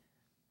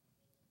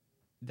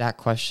that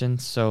question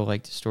so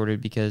like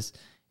distorted, because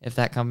if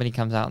that company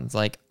comes out and it's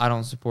like, I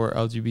don't support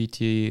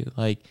LGBT,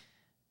 like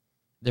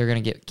they're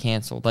gonna get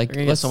canceled. Like You're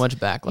gonna get so much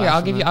backlash. Yeah,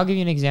 I'll from give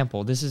you an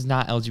example. This is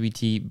not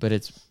LGBT, but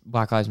it's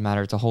Black Lives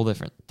Matter. It's a whole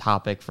different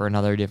topic for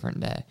another different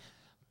day.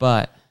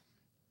 But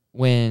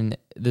when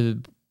the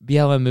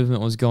BLM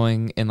movement was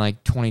going in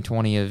like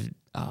 2020 of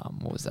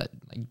what was that,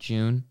 like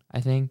June,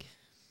 I think.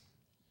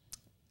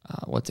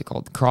 What's it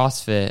called?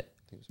 CrossFit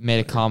made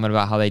a comment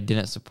about how they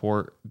didn't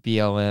support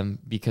BLM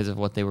because of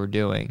what they were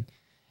doing,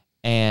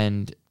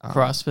 and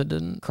CrossFit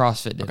didn't.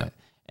 CrossFit didn't,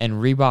 and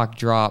Reebok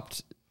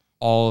dropped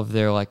all of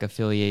their like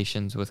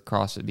affiliations with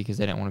CrossFit because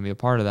they didn't want to be a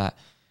part of that.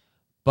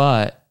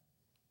 But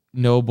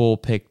Noble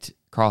picked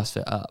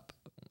CrossFit up.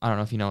 I don't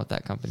know if you know what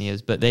that company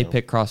is, but they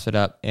picked CrossFit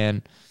up,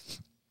 and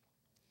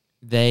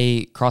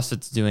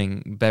CrossFit's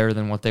doing better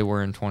than what they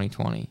were in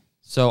 2020.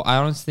 So I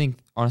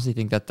honestly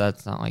think that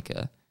that's not like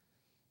a.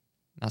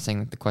 Not saying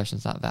that the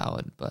question's not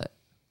valid, but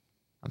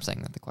I'm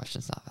saying that the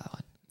question's not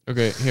valid.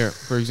 Okay, here,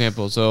 for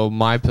example, so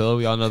MyPillow,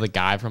 we all know the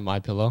guy from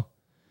MyPillow.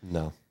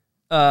 No.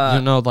 You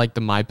don't know like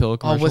the MyPillow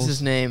commercials? What's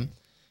his name?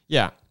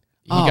 Yeah.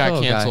 He got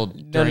guy.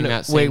 canceled during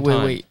that same wait,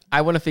 time. Wait.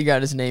 I want to figure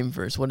out his name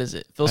first. What is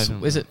it? I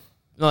don't Is know. it?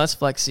 No, that's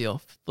Flex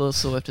Seal. Phil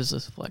Swift is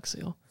with Flex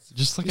Seal.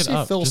 Just look You it say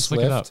up. Phil Just look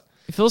it up.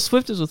 Swift? Phil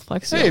Swift is with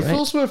Flex Seal. Hey, right?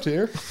 Phil Swift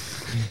here.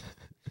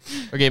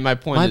 Okay, my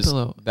point is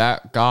MyPillow.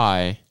 that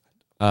guy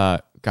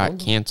got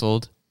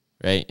canceled,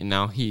 right? And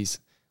now he's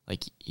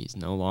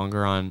no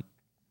longer on.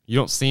 You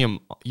don't see him.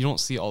 You don't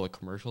see all the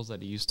commercials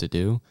that he used to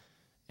do,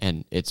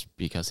 and it's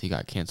because he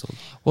got canceled.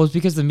 Well, it's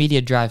because the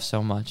media drives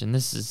so much, and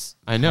this is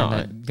I know.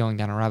 kinda going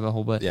down a rabbit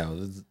hole. But Yeah,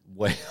 this is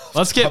way.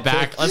 Let's get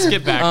back.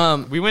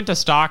 We went to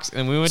stocks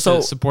and we went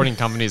to supporting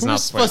companies, not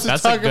sports.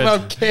 That's a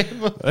good.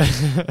 gambling.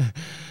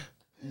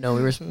 No,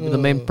 the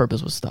main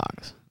purpose was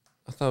stocks.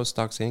 I thought it was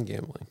stocks and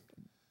gambling.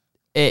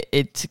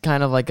 It's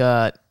kind of like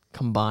a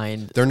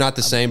combined. They're not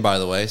the same, by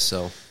the way.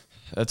 So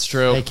That's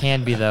true. they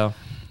can be though.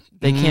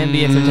 They can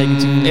be if they're taking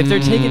too. If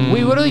they're taking,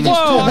 We literally just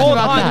whoa, talked hold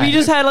about on. that. We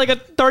just had like a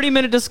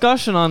 30-minute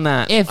discussion on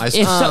that. If I if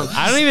still- so,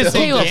 I don't even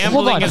think Caleb,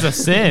 hold gambling on. is a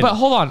sin. But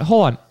hold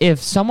on. If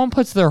someone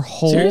puts their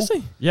whole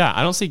Seriously? Yeah,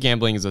 I don't see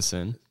gambling as a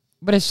sin.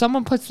 But if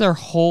someone puts their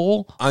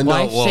whole I know,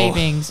 life whoa.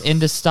 savings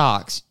into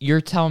stocks,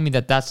 you're telling me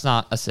that that's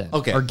not a sin.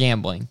 Okay. Or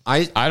gambling.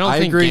 I don't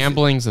think agree.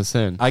 gambling's a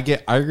sin. I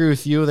agree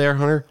with you there,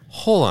 Hunter.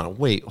 Hold on,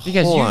 wait.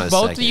 Because hold on a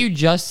both second. of you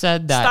just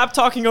said that. Stop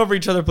talking over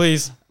each other,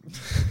 please.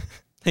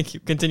 Thank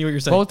you. Continue what you're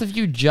saying. Both of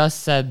you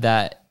just said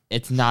that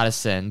it's not a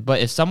sin.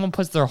 But if someone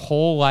puts their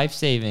whole life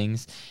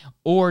savings,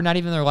 or not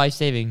even their life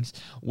savings,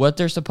 what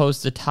they're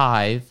supposed to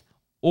tithe,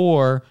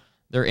 or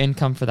their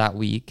income for that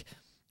week,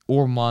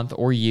 or month,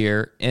 or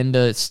year,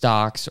 into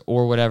stocks,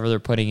 or whatever they're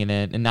putting it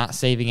in, and not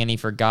saving any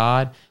for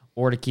God,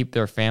 or to keep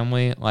their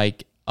family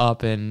like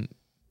up and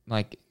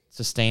like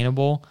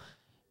sustainable,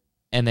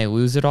 and they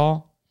lose it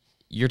all,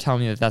 you're telling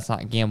me that that's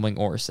not gambling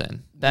or a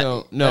sin.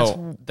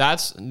 No,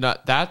 that's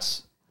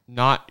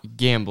not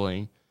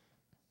gambling.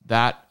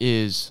 That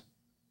is,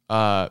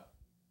 that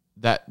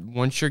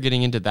once you're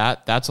getting into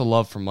that, that's a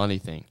love for money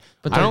thing.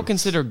 But I don't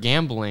consider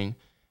gambling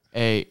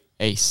a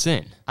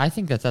sin. I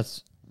think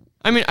that's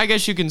I mean, I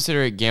guess you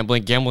consider it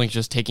gambling. Gambling's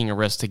just taking a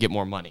risk to get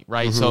more money,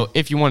 right? So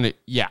if you want to,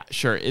 yeah,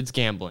 sure, it's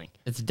gambling.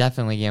 it's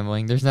definitely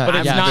gambling. There's not. But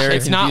it's I'm not. very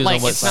It's not confused like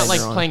on what it's not side like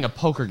you're on. playing a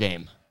poker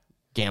game.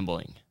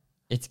 Gambling.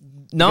 It's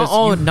not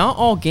because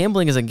all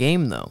gambling is a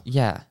game though.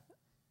 yeah.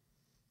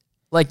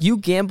 Like you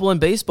gamble in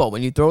baseball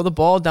when you throw the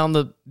ball down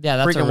the Yeah,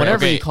 that's a freaking risk.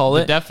 whatever Okay, you call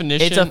the it.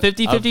 definition It's a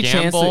 50-50 of chance.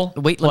 gamble,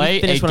 Wait, let play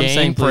me finish a what I'm saying,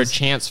 game for a please.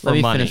 chance for Let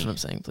me money. finish what I'm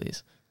saying,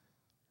 please.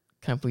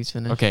 Can I please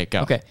finish? Okay,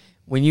 go. Okay.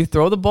 When you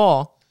throw the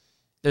ball,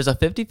 there's a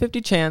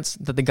 50-50 chance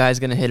that the guy's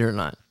going to hit it or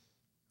not.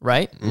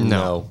 Right?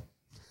 No.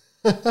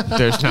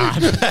 There's not.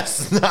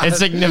 That's not. It's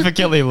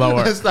significantly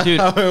lower. That's not Dude,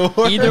 how it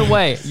works. Either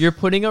way, you're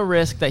putting a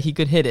risk that he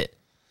could hit it.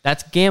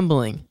 That's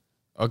gambling.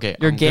 Okay,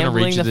 You're I'm gonna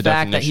read gambling you the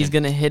fact that he's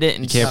definition. going to hit it.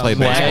 And You can't play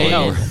play. baseball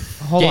No. anymore.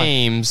 Hold on.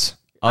 Games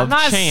of I'm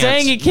not chance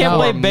saying he can't or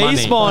play money.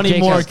 baseball Okay,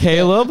 anymore, guys.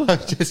 Caleb. I'm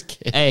just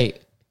kidding. Hey,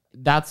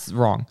 that's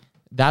wrong.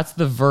 That's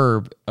the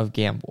verb of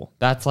gamble.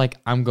 That's like,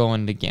 I'm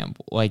going to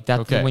gamble. Like,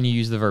 that's Okay. when you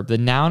use the verb. The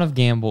noun of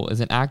gamble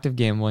is an act of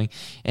gambling,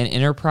 an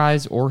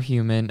enterprise or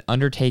human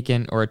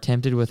undertaken or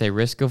attempted with a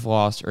risk of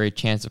loss or a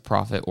chance of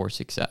profit or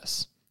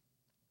success.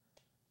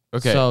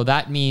 Okay. So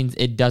that means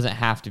it doesn't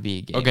have to be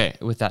a game. Okay.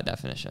 With that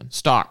definition.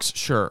 Stocks,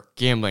 sure.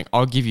 Gambling,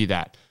 I'll give you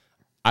that.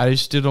 I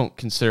still don't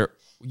consider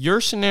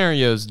your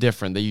scenario is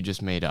different that you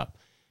just made up.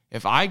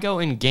 If I go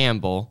and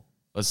gamble,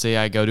 let's say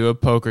I go to a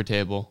poker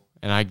table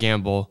and I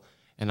gamble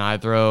and I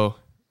throw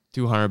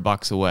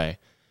 $200 away,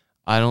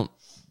 I don't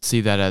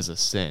see that as a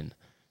sin.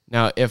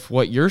 Now, if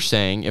what you're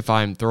saying, if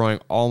I'm throwing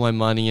all my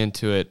money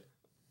into it,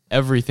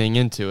 everything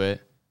into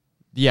it,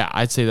 yeah,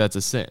 I'd say that's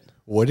a sin.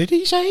 What did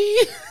he say?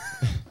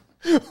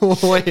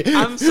 Wait.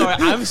 I'm sorry.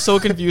 I'm so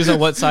confused on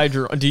what side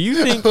you're on. Do you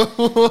think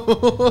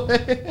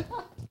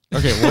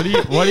Okay, what do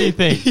you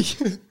think?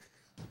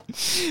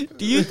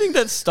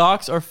 that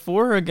stocks are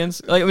for or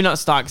against, like, I mean, not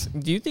stocks.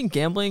 Do you think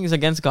gambling is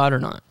against God or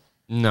not?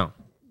 No.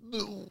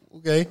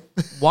 Okay.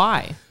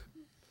 Why?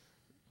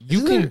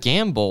 You can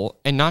gamble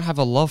and not have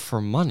a love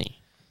for money.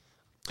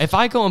 If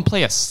I go and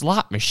play a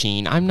slot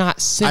machine, I'm not I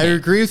sinning.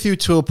 agree with you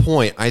to a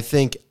point. I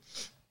think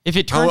If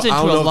it I turns don't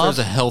into know a if love, there's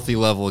a healthy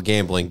level of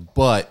gambling,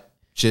 but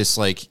just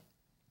like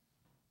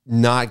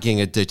not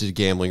getting addicted to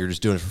gambling, you're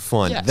just doing it for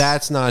fun. Yes.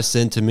 That's not a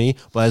sin to me.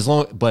 But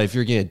if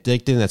you're getting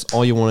addicted, and that's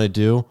all you want to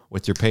do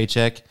with your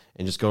paycheck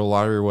and just go to the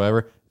lottery or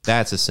whatever,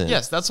 that's a sin.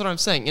 yes, that's what I'm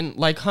saying. And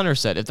like Hunter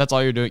said, if that's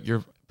all you're doing,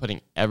 you're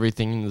putting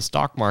everything in the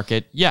stock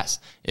market. Yes.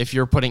 If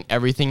you're putting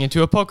everything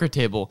into a poker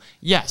table,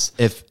 yes.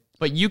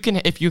 But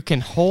if you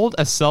can hold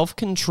a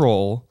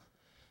self-control,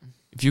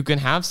 if you can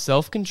have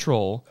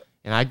self-control,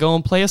 and I go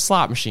and play a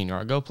slot machine or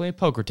I go play a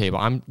poker table,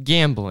 I'm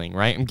gambling,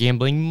 right? I'm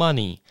gambling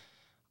money.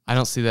 I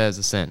don't see that as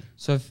a sin.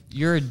 So if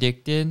you're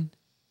addicted,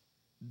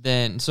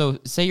 then, so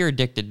say you're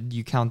addicted, do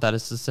you count that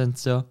as a sin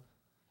still?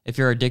 If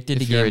you're addicted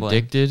to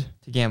gambling. To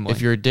gambling.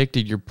 If you're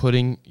addicted, you're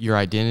putting your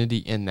identity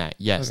in that.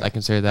 Yes, Okay. I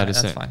consider that a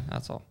sin. That's fine.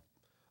 That's all.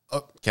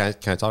 Oh, can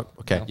I talk?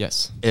 Okay.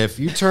 Yes. If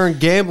you turn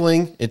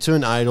gambling into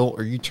an idol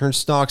or you turn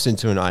stocks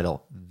into an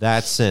idol,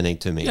 that's sinning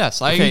to me.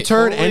 Yes, I If you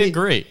turn totally any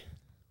agree.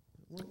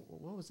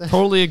 What was that?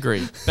 Totally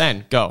agree.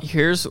 Ben, go.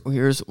 Here's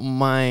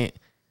my.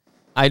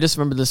 I just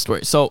remember this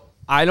story. So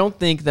I don't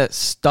think that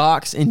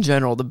stocks in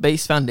general, the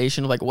base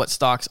foundation of like what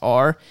stocks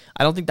are,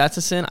 I don't think that's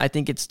a sin. I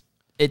think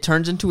it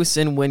turns into a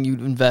sin when you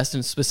invest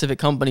in specific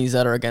companies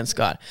that are against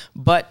God.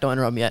 But don't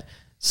interrupt me yet.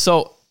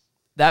 So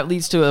that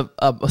leads to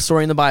a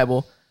story in the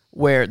Bible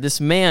where this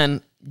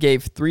man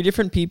gave 3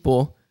 different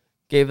people,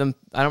 gave them,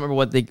 I don't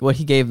remember what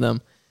he gave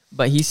them,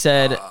 but he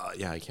said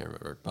Yeah, I can't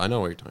remember. But I know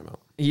what you're talking about.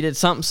 he did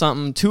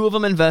something. 2 of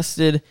them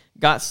invested,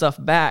 got stuff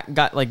back,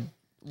 got like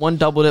one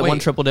doubled it, one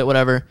Wait. tripled it,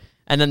 whatever.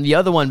 And then the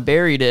other one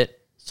buried it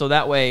so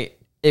that way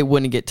it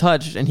wouldn't get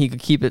touched and he could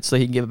keep it so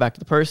he can give it back to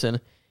the person.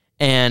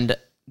 And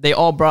they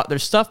all brought their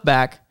stuff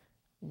back.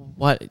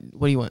 What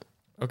do you want?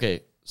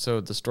 Okay, so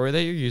the story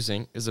that you're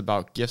using is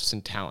about gifts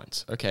and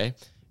talents, okay?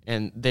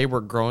 And they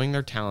were growing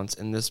their talents,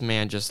 and this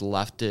man just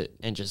left it,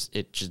 and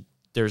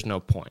there's no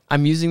point.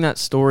 I'm using that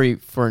story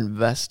for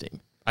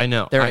investing. I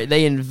know.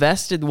 They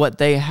invested what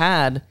they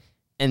had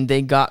and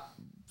they got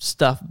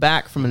stuff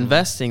back from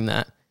investing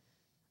that.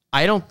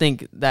 I don't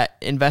think that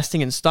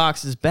investing in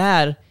stocks is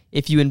bad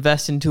if you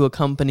invest into a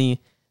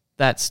company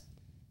that's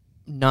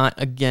not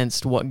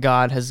against what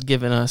God has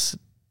given us,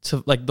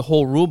 to like the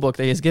whole rule book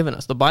that he has given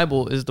us. The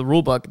Bible is the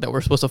rule book that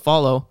we're supposed to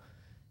follow.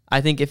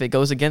 I think if it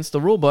goes against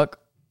the rule book,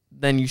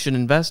 then you should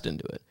invest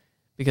into it,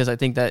 because I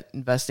think that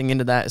investing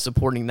into that is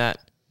supporting that.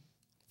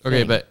 Okay,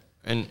 thing. but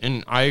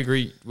and I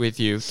agree with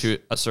you to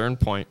a certain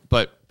point,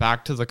 but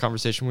back to the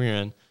conversation we were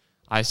in,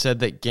 I said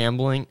that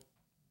gambling,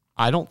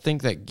 I don't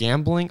think that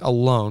gambling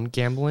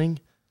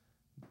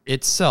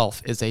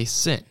itself is a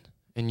sin,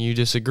 and you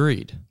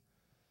disagreed.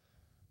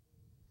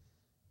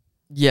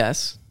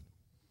 Yes.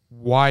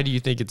 Why do you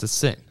think it's a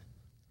sin?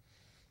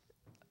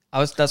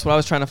 That's what I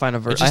was trying to find a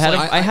verse. It's I just had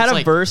like- I had it's a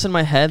like- verse in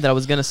my head that I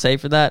was gonna say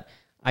for that.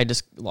 I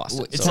just lost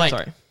it. It's So, like,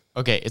 sorry.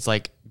 okay, it's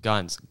like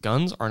guns.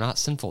 Guns are not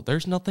sinful.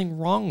 There's nothing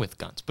wrong with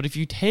guns. But if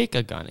you take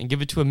a gun and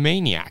give it to a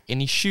maniac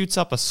and he shoots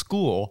up a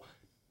school,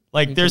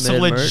 like He there's some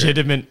committed murder.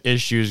 legitimate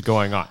issues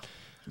going on.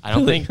 I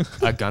don't think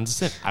a gun's a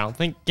sin. I don't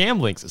think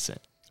gambling's a sin.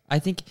 I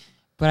think,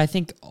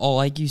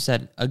 like you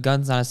said, a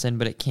gun's not a sin,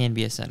 but it can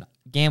be a sin.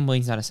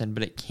 Gambling's not a sin,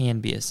 but it can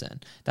be a sin.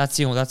 That's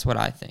what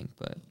I think.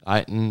 But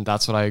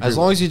That's what I agree As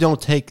long as you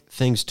don't take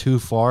things too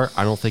far,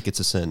 I don't think it's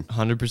a sin.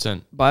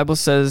 100%. Bible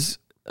says,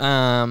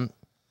 the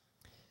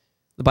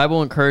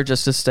Bible encourages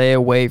us to stay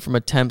away from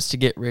attempts to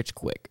get rich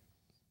quick.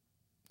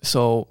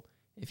 So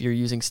if you're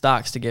using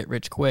stocks to get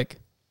rich quick,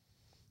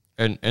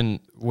 And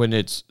when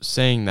it's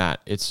saying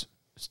that, it's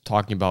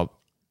talking about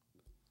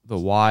the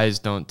wise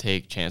don't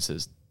take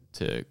chances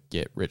to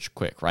get rich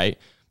quick, right?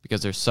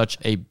 Because there's such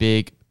a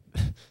big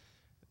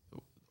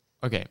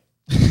okay.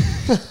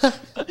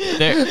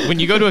 When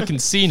you go to a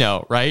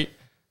casino, right?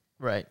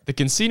 Right. The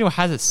casino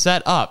has it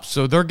set up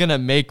so they're gonna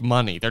make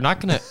money. They're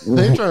not gonna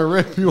They're trying to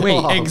rip you wait.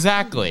 off.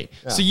 Exactly.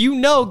 Yeah.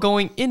 So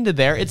going into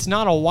there, it's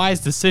not a wise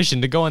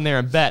decision to go in there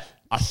and bet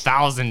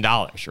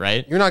 $1,000,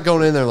 right? You're not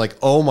going in there like,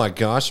 oh my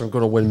gosh, I'm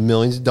going to win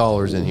millions of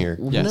dollars in here.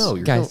 Yes. No,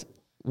 you're Guys,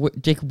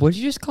 Jacob, what did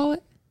you just call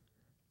it?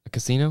 A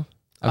casino.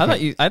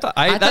 Okay. I thought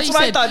that's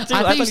what I thought too.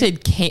 I thought you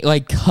said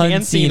like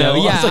casino.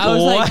 Cansino. Yeah,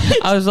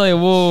 I was like,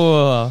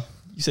 whoa.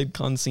 You said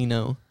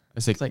casino. I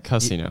said like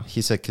casino.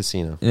 He said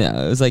casino.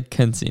 Yeah, it was like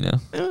casino.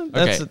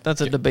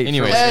 That's a debate.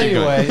 Anyway,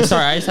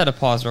 Sorry, I just had to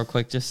pause real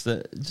quick. Just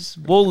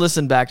we'll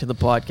listen back to the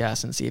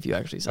podcast and see if you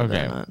actually said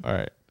that or not. All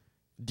right.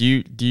 Do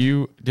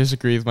you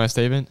disagree with my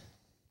statement?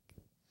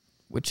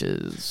 Which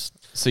is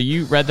so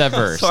you read that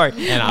verse. Sorry,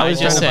 and I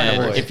just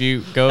said if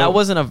you go. That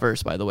wasn't a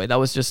verse, by the way. That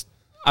was just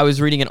I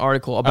was reading an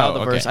article about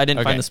the verse. I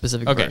didn't find the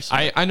specific verse.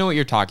 I know what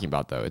you're talking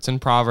about though. It's in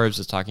Proverbs.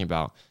 It's talking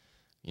about.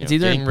 It's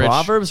either in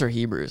Proverbs or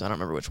Hebrews. I don't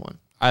remember which one.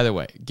 Either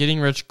way, getting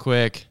rich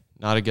quick,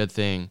 not a good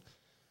thing.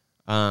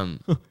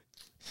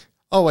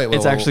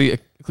 It's actually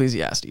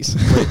Ecclesiastes.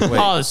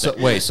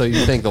 So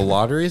you think the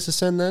lottery is a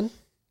sin then?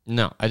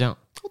 No, I don't.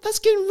 Well, that's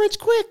getting rich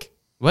quick.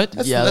 What?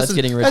 That's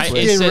getting rich quick.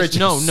 It says,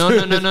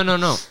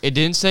 no. It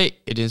didn't say.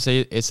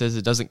 It says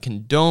it doesn't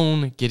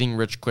condone getting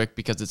rich quick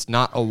because it's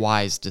not a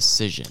wise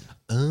decision.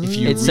 If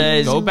you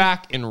says go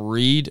back and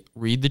read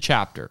the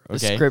chapter. Okay.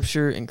 The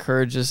scripture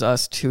encourages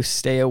us to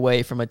stay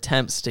away from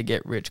attempts to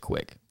get rich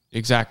quick.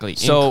 Exactly.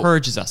 So,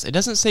 encourages us. It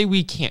doesn't say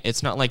we can't.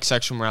 It's not like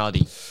sexual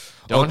morality.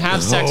 Don't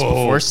have sex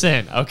before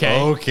sin.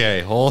 Okay.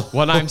 Okay.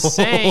 What I'm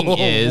saying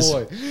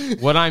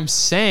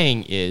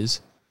is,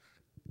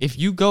 if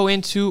you go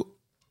into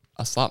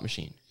a slot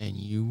machine and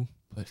you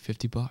put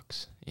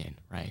 $50 in,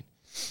 right?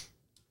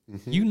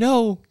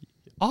 Mm-hmm.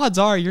 Odds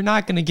are you're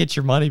not going to get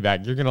your money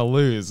back. You're going to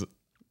lose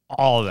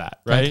all of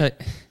that, right?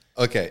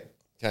 Okay.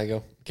 Can I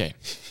go? Okay.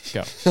 Go.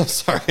 I'm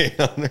sorry,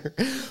 Hunter.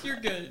 You're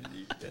good.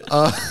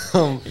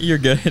 you're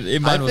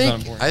good. Mine was not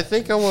important. I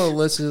think I want to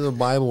listen to the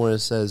Bible when it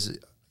says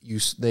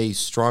they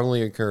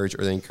strongly encourage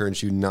or they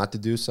encourage you not to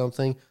do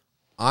something.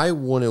 I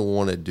wouldn't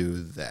want to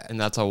do that.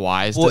 And that's a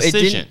wise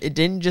decision. It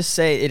didn't just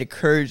say it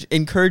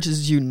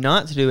encourages you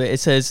not to do it. It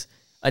says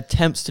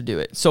attempts to do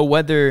it. So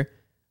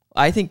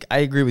I think I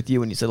agree with you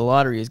when you said the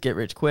lottery is get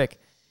rich quick.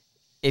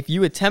 If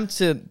you attempt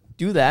to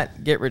do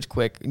that, get rich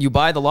quick, you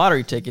buy the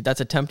lottery ticket,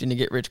 that's attempting to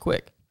get rich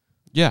quick.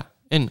 Yeah.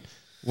 And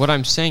what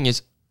I'm saying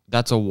is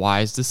that's a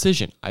wise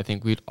decision. I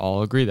think we'd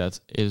all agree that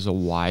is a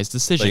wise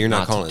decision. But you're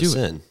not calling it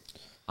sin.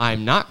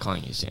 I'm not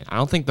calling it sin. I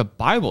don't think the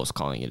Bible is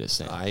calling it a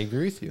sin. I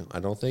agree with you. I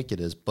don't think it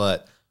is,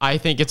 but I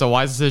think it's a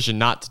wise decision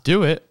not to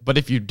do it. But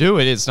if you do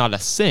it, it's not a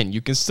sin.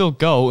 You can still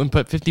go and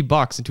put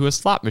 $50 into a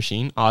slot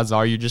machine. Odds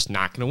are you're just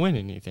not going to win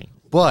anything.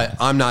 But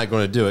I'm not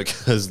going to do it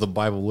because the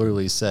Bible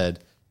literally said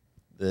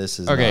this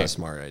is not a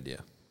smart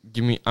idea.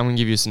 I'm going to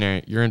give you a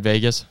scenario. You're in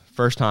Vegas.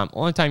 First time.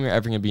 Only time you're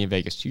ever going to be in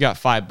Vegas. You got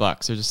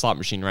 $5. There's a slot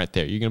machine right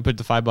there. You're going to put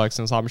the $5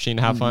 in the slot machine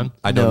and have fun?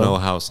 I don't know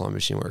how a slot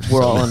machine works.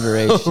 We're all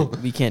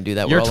underage. We can't do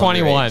that. You're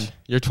 21.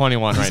 You're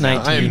 21 right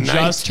now. I am You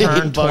just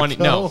 19, turned 20.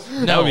 Bucko.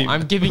 No,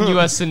 I'm giving you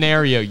a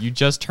scenario. You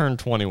just turned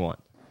 21.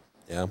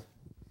 Yeah.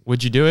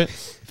 Would you do it?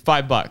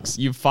 $5.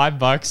 You have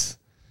 $5.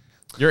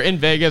 You're in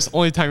Vegas.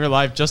 Only time in your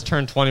life. Just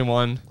turned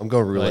 21. I'm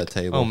going to roulette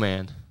table. Oh,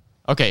 man.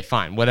 Okay,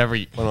 fine. Whatever.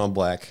 Put on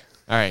black.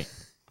 All right.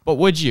 But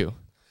would you?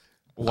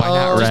 Why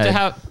not Just red? to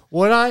have...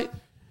 Would I?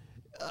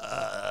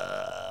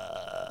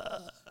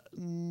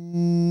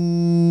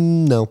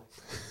 No.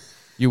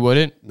 You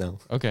wouldn't? No.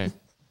 Okay.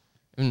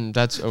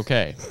 That's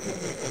okay.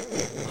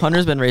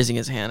 Hunter's been raising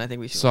his hand. I think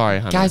we should. Sorry,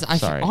 Hunter. Guys,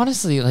 Sorry.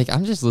 Honestly,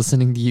 I'm just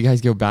listening to you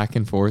guys go back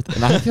and forth,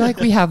 and I feel like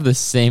we have the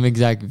same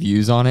exact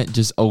views on it,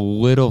 just a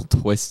little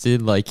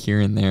twisted, here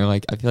and there. I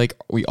feel like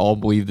we all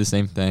believe the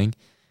same thing.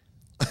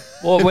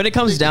 Well, when it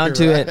comes down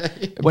to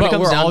it, we're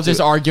all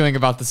just arguing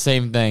about the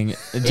same thing.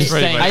 Just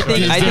saying,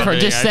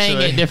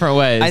 saying it in different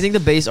ways. I think the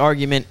base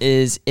argument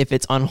is if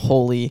it's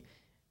unholy,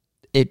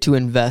 to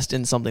invest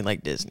in something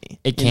like Disney.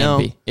 It can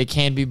be. It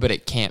can be, but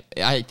it can't.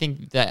 I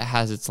think that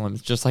has its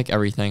limits, just like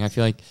everything. I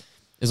feel like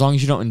as long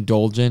as you don't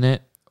indulge in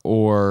it,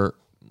 or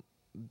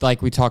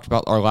like we talked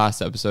about our last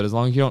episode, as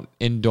long as you don't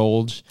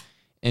indulge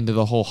into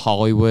the whole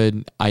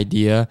Hollywood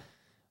idea,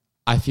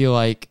 I feel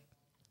like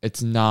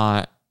it's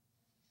not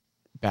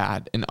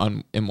bad and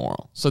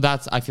immoral. So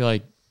that's, I feel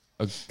like,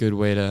 a good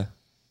way to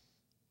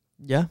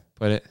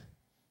put it.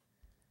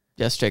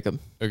 Yes, Jacob.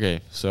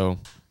 Okay, so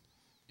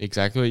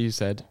exactly what you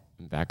said.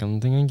 Back on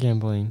the thing on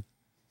gambling.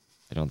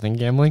 I don't think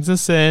gambling's a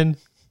sin.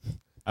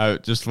 I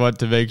just want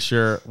to make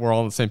sure we're all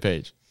on the same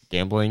page.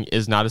 Gambling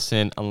is not a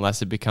sin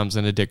unless it becomes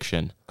an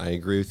addiction. I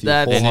agree with you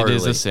then wholeheartedly. it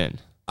is a sin.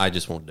 I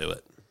just won't do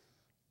it.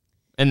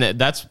 And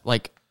that's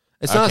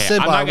it's not a sin,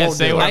 but I won't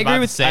do it. I agree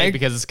with say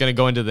because it's going to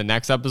go into the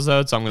next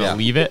episode, so I'm going to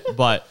leave it.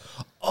 But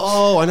I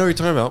know what you're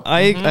talking about.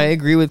 I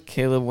agree with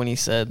Caleb when he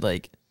said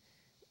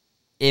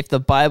if the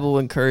Bible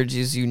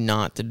encourages you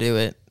not to do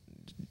it,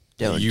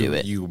 don't do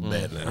it. You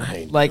bet I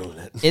ain't Like, doing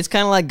it. it's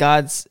kind of like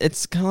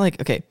it's kind of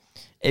like, okay,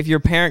 if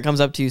your parent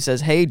comes up to you and says,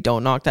 hey,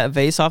 don't knock that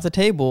vase off the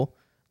table,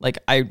 like,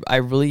 I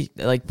really,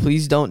 like,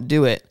 please don't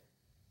do it.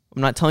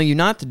 I'm not telling you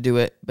not to do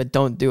it, but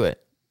don't do it.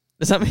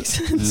 Does that make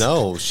sense?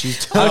 No,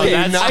 she's telling Okay,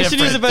 you not I should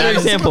use a better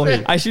example.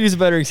 I should use a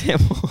better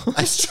example.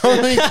 I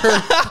strongly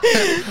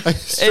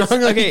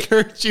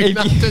encourage you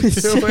not to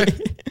do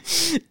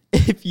it.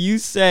 If you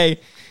say,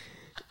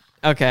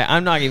 okay,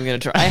 I'm not even going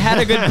to try. I had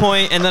a good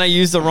point, and then I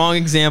used the wrong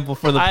example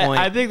for the point.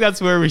 I think that's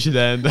where we should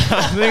end. I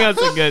think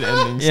that's a good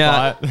ending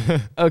spot.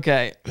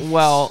 Okay,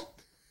 well,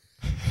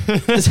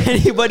 does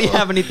anybody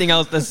have anything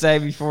else to say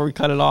before we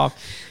cut it off?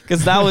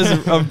 Because that was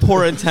a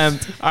poor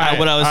attempt at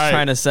what I was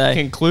trying to say.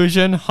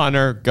 Conclusion,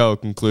 Hunter, go.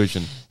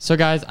 Conclusion. So,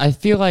 guys, I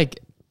feel like,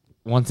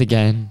 once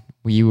again,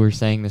 we were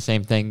saying the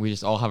same thing. We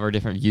just all have our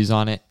different views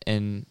on it.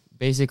 And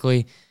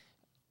basically,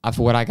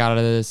 what I got out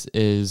of this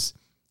is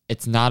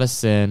it's not a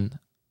sin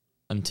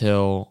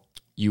until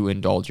you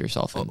indulge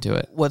yourself into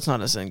it. What's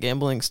not a sin?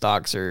 Gambling,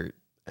 stocks, or...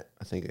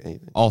 I think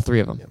anything. All three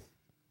of them. Yeah.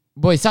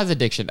 But besides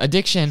addiction.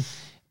 Addiction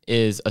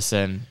is a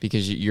sin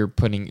because you're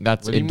putting...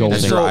 That's What do you mean?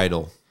 That's indulging. your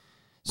idol.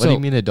 What do you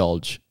mean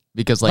indulge?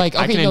 Because I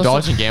can okay,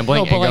 indulge in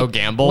gambling and go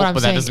gamble, what I'm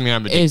but that saying doesn't mean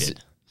I'm is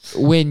addicted.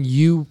 when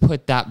you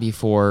put that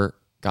before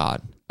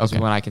God, is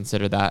Okay. when I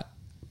consider that.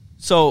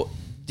 So,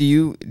 do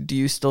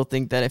you still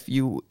think that if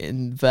you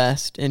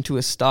invest into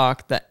a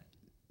stock that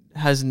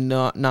has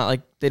not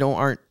like they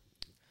aren't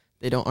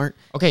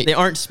Okay. they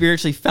aren't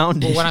spiritually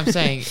founded? Well, what I'm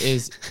saying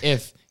is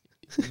if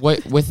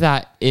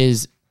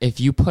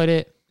you put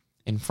it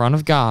in front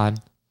of God,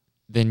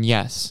 then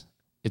yes,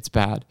 it's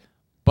bad.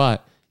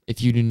 But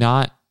if you do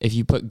not,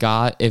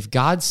 if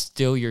God's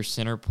still your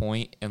center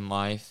point in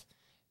life,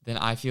 then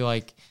I feel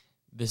like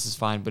this is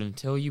fine. But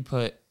until you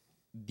put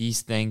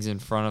these things in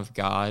front of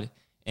God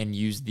and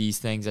use these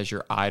things as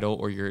your idol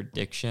or your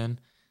addiction,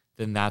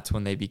 then that's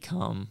when they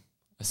become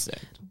a sin.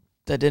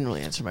 That didn't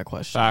really answer my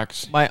question.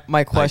 Facts.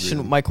 My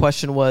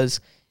question was,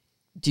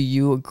 do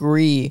you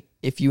agree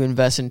if you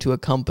invest into a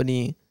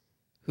company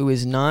who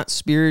is not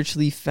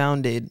spiritually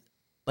founded,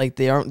 like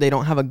they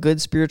don't have a good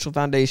spiritual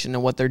foundation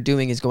and what they're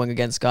doing is going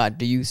against God,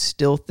 do you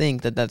still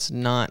think that that's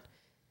not,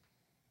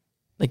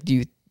 like, do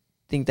you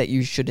think that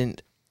you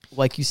shouldn't,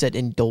 like you said,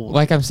 indulge?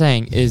 Like I'm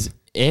saying is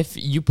if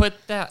you put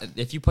that,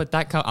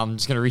 I'm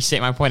just going to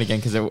restate my point again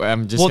because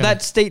I'm just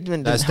that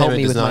statement That doesn't help statement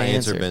me does with not my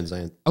answer answer. Ben's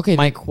answer. okay.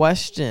 My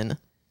question,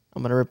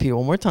 I'm going to repeat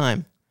one more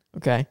time.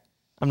 Okay.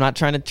 I'm not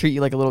trying to treat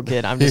you like a little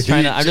kid. I'm just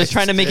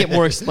trying to make it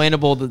more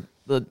explainable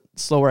the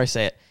slower I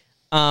say it.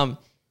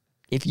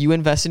 If you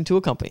invest into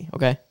a company,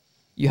 okay,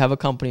 you have a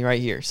company right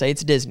here. Say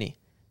it's Disney.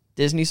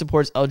 Disney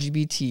supports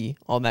LGBT,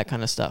 all that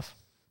kind of stuff,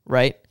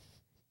 right?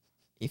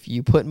 If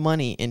you put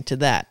money into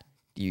that,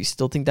 do you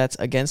still think that's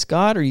against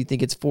God or you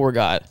think it's for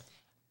God?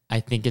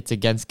 I think it's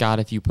against God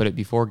if you put it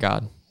before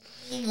God.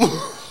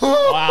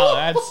 Wow,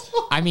 that's.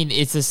 I mean,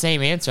 it's the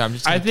same answer. I'm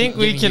just. I gonna think keep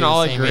we giving can you the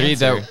all same agree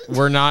answer. that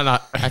we're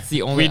not. That's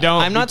the only. We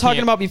don't. I'm not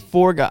talking about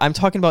before God. I'm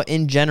talking about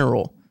in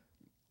general.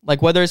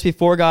 Like whether it's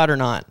before God or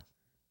not.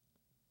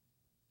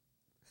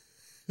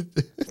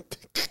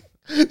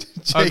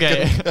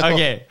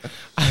 Okay.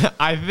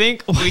 I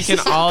think we can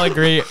all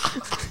agree.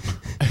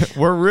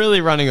 We're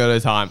really running out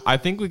of time. I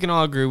think we can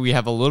all agree we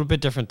have a little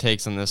bit different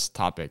takes on this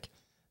topic.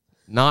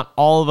 Not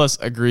all of us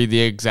agree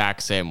the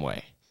exact same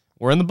way.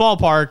 We're in the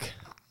ballpark,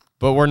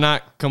 but we're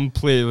not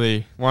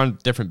completely. We're on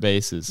different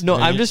bases. No,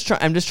 Maybe- I'm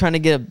just trying to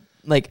get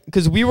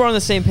because we were on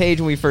the same page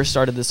when we first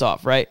started this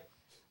off, right?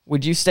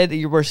 Would you say that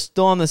you were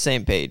still on the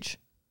same page?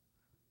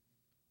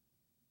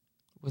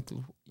 What?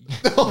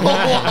 What? All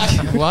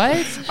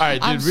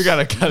right, dude, we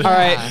gotta cut it. All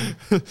right.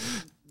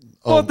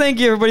 Well, thank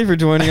you everybody for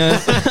joining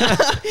us.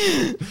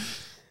 It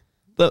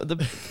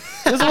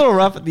was a little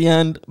rough at the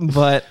end,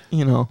 but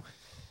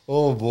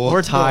Oh boy,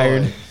 we're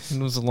tired. It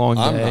was a long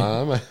day.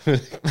 I'm having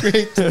a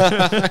great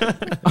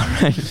time. All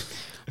right.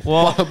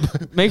 Well,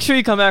 make sure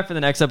you come back for the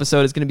next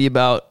episode. It's going to be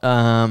about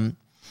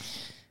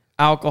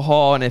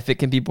alcohol and if it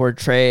can be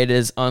portrayed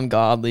as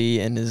ungodly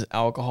and is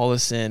alcohol a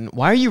sin.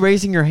 Why are you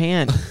raising your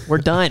hand? We're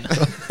done.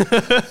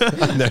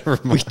 Never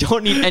We mind.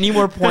 don't need any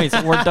more points.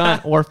 We're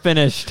done. We're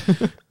finished.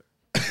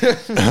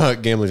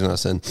 Gambling's not a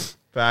sin.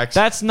 Facts.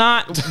 That's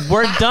not.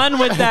 We're done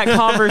with that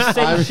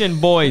conversation,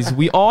 boys.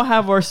 We all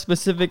have our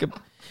specific.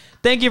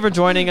 Thank you for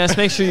joining us.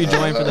 Make sure you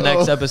join for the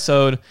next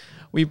episode.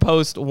 We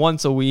post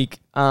once a week.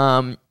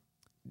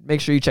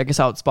 Make sure you check us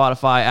out,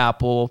 Spotify,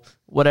 Apple,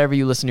 whatever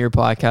you listen to your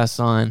podcasts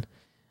on.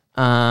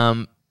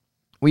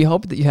 We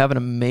hope that you have an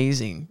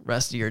amazing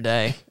rest of your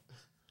day.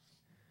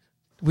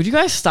 Would you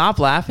guys stop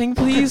laughing,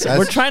 please?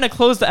 We're trying to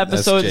close the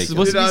episode. It's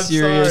supposed to be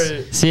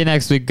serious. See you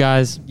next week,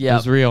 guys. Yeah. It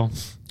was real.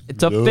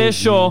 It's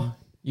official.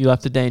 You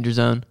left the danger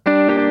zone.